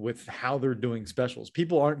with how they're doing specials. A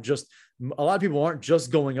lot of people aren't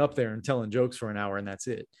just going up there and telling jokes for an hour and that's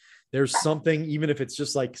it. There's something, even if it's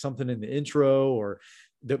just like something in the intro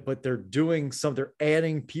but they're doing they're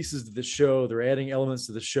adding pieces to the show. They're adding elements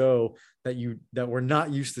to the show that we're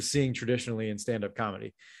not used to seeing traditionally in stand-up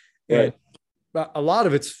comedy. Right. And a lot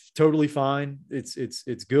of it's totally fine.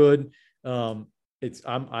 It's good. I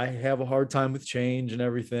have a hard time with change and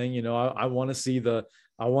everything. I want to see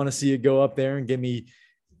it go up there and give me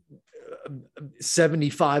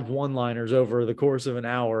 75 one-liners over the course of an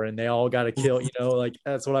hour and they all got to kill, like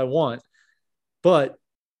that's what I want. But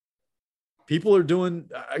people are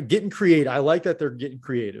getting creative. I like that they're getting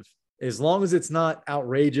creative, as long as it's not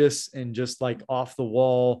outrageous and just like off the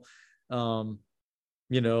wall.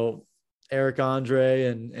 Eric Andre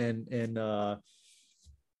and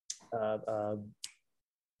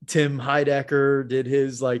Tim Heidecker did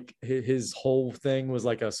his whole thing was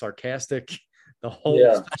like a sarcastic. The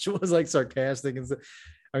whole special was like sarcastic, and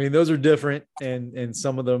I mean those are different, and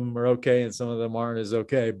some of them are okay, and some of them aren't as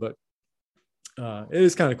okay. But it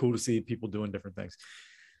is kind of cool to see people doing different things.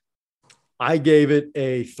 I gave it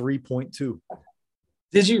a 3.2.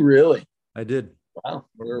 Did you really? I did. Wow,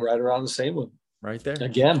 we were right around the same one. Right there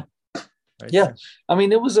again. Right yeah, there. I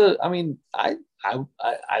mean,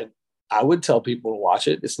 I would tell people to watch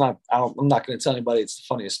it. It's not. I'm not going to tell anybody it's the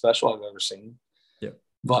funniest special I've ever seen. Yeah,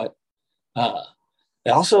 but.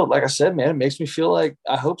 Also, like I said, man, it makes me feel like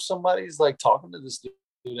I hope somebody's like talking to this dude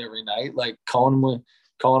every night, like calling him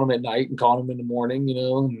at night and calling him in the morning,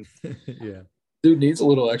 and yeah, dude needs a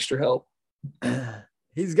little extra help.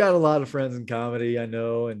 He's got a lot of friends in comedy, I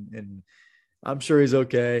know, and I'm sure he's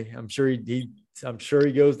okay. I'm sure he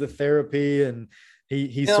goes to therapy, and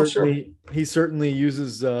he certainly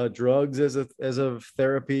uses drugs as a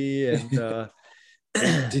therapy. And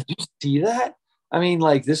did you see that? I mean,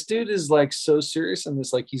 like this dude is like so serious in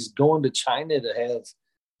this, like he's going to China to have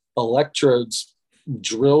electrodes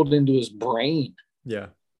drilled into his brain. Yeah.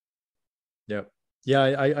 Yep. Yeah.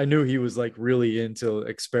 I knew he was like really into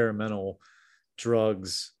experimental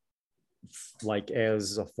drugs, like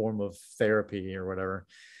as a form of therapy or whatever.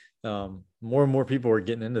 More and more people are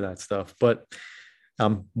getting into that stuff, but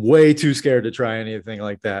I'm way too scared to try anything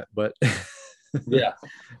like that. But yeah.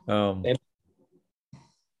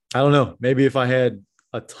 I don't know. Maybe if I had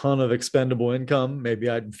a ton of expendable income, maybe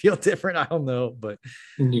I'd feel different. I don't know, but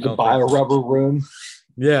you could buy a rubber room.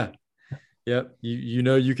 Yeah. Yep.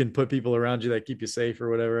 You can put people around you that keep you safe or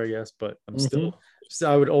whatever, I guess, but I'm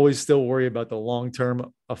I would always still worry about the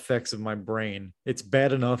long-term effects of my brain. It's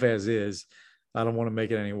bad enough as is. I don't want to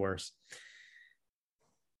make it any worse.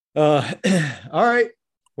 All right.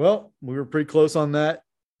 Well, we were pretty close on that.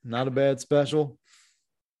 Not a bad special.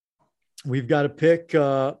 We've got to pick.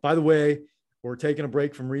 By the way, we're taking a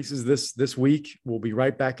break from Reese's this week. We'll be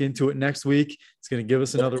right back into it next week. It's going to give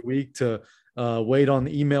us another week to wait on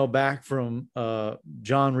the email back from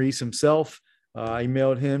John Reese himself. I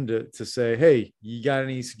emailed him to say, hey, you got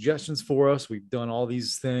any suggestions for us? We've done all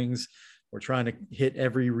these things. We're trying to hit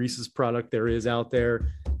every Reese's product there is out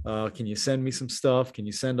there. Can you send me some stuff? Can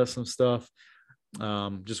you send us some stuff?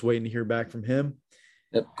 Just waiting to hear back from him.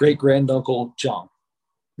 Great granduncle John.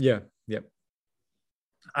 Yeah. Yep.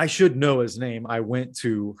 I should know his name. I went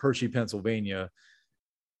to Hershey, Pennsylvania,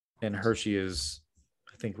 and Hershey is,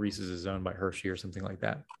 I think Reese's is owned by Hershey or something like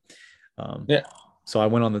that. Yeah. So I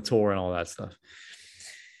went on the tour and all that stuff.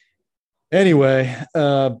 Anyway,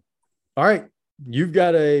 all right. You've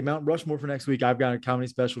got a Mount Rushmore for next week. I've got a comedy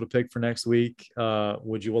special to pick for next week.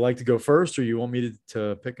 Would you like to go first, or you want me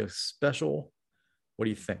to pick a special? What do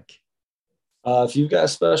you think? If you've got a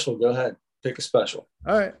special, go ahead. Pick a special.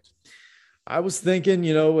 All right. I was thinking,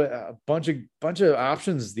 a bunch of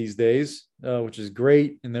options these days, which is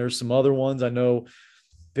great. And there's some other ones. I know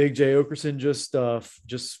Big J Okerson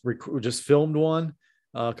just filmed one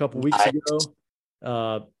a couple weeks ago.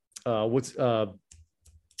 What's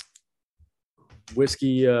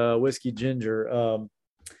whiskey ginger.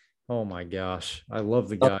 Oh my gosh, I love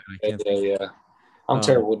the guy. I can't yeah. I'm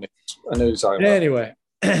terrible with names. I know you're talking about. Anyway,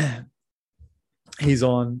 he's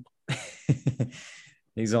on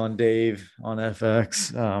he's on Dave on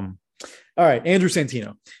FX. All right, Andrew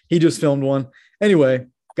Santino. He just filmed one. Anyway,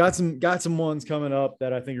 got some ones coming up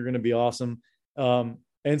that I think are going to be awesome.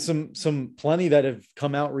 And some plenty that have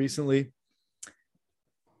come out recently.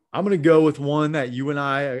 I'm going to go with one that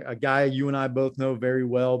a guy you and I both know very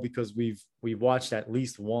well, because we've watched at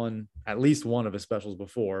least one of his specials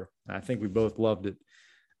before. I think we both loved it.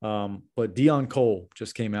 But Dion Cole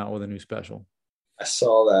just came out with a new special. I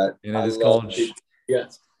saw that. And it's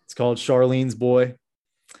called Charlene's Boy.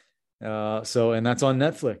 And that's on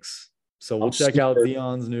Netflix. So we'll check out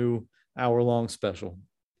Dion's new hour-long special.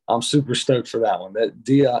 I'm super stoked for that one.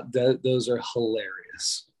 Those are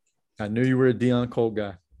hilarious. I knew you were a Dion Cole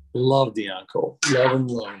guy. Love Dion Cole. Love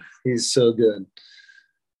him. He's so good.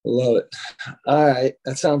 Love it. All right.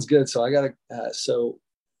 That sounds good. So I got to,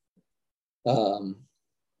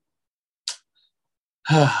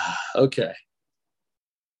 okay.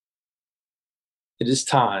 It is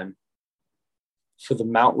time for the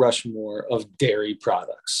Mount Rushmore of dairy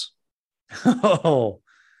products. Oh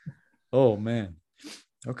man.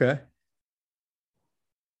 Okay.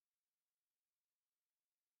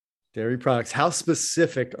 Dairy products. How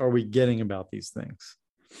specific are we getting about these things?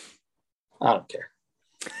 I don't care.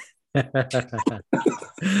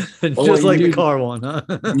 Just like the car one, huh?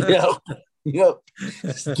 Yep.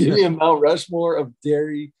 Just give me a Mount Rushmore of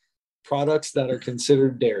dairy products that are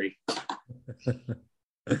considered dairy.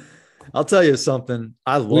 I'll tell you something.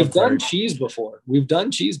 We've done cheese before.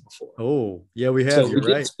 Oh, yeah, we have. So we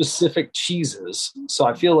get specific cheeses. So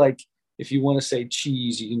I feel like if you want to say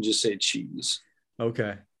cheese, you can just say cheese.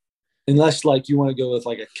 Okay. Unless you want to go with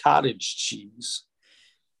a cottage cheese.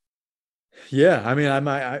 Yeah, I mean,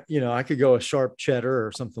 I could go a sharp cheddar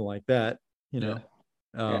or something like that.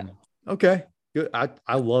 Okay, good.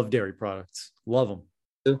 I love dairy products. Love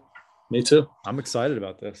them. Me too. I'm excited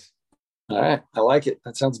about this. All right, I like it.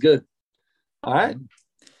 That sounds good. All right.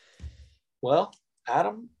 Well,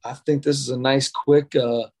 Adam, I think this is a nice, quick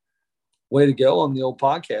way to go on the old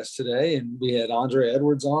podcast today. And we had Andre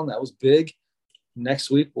Edwards on. That was big. Next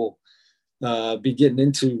week we'll be getting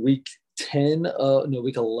into week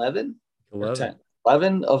 11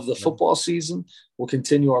 of the football season. We'll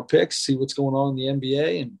continue our picks, see what's going on in the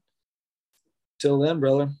NBA. And till then,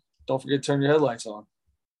 brother, don't forget to turn your headlights on.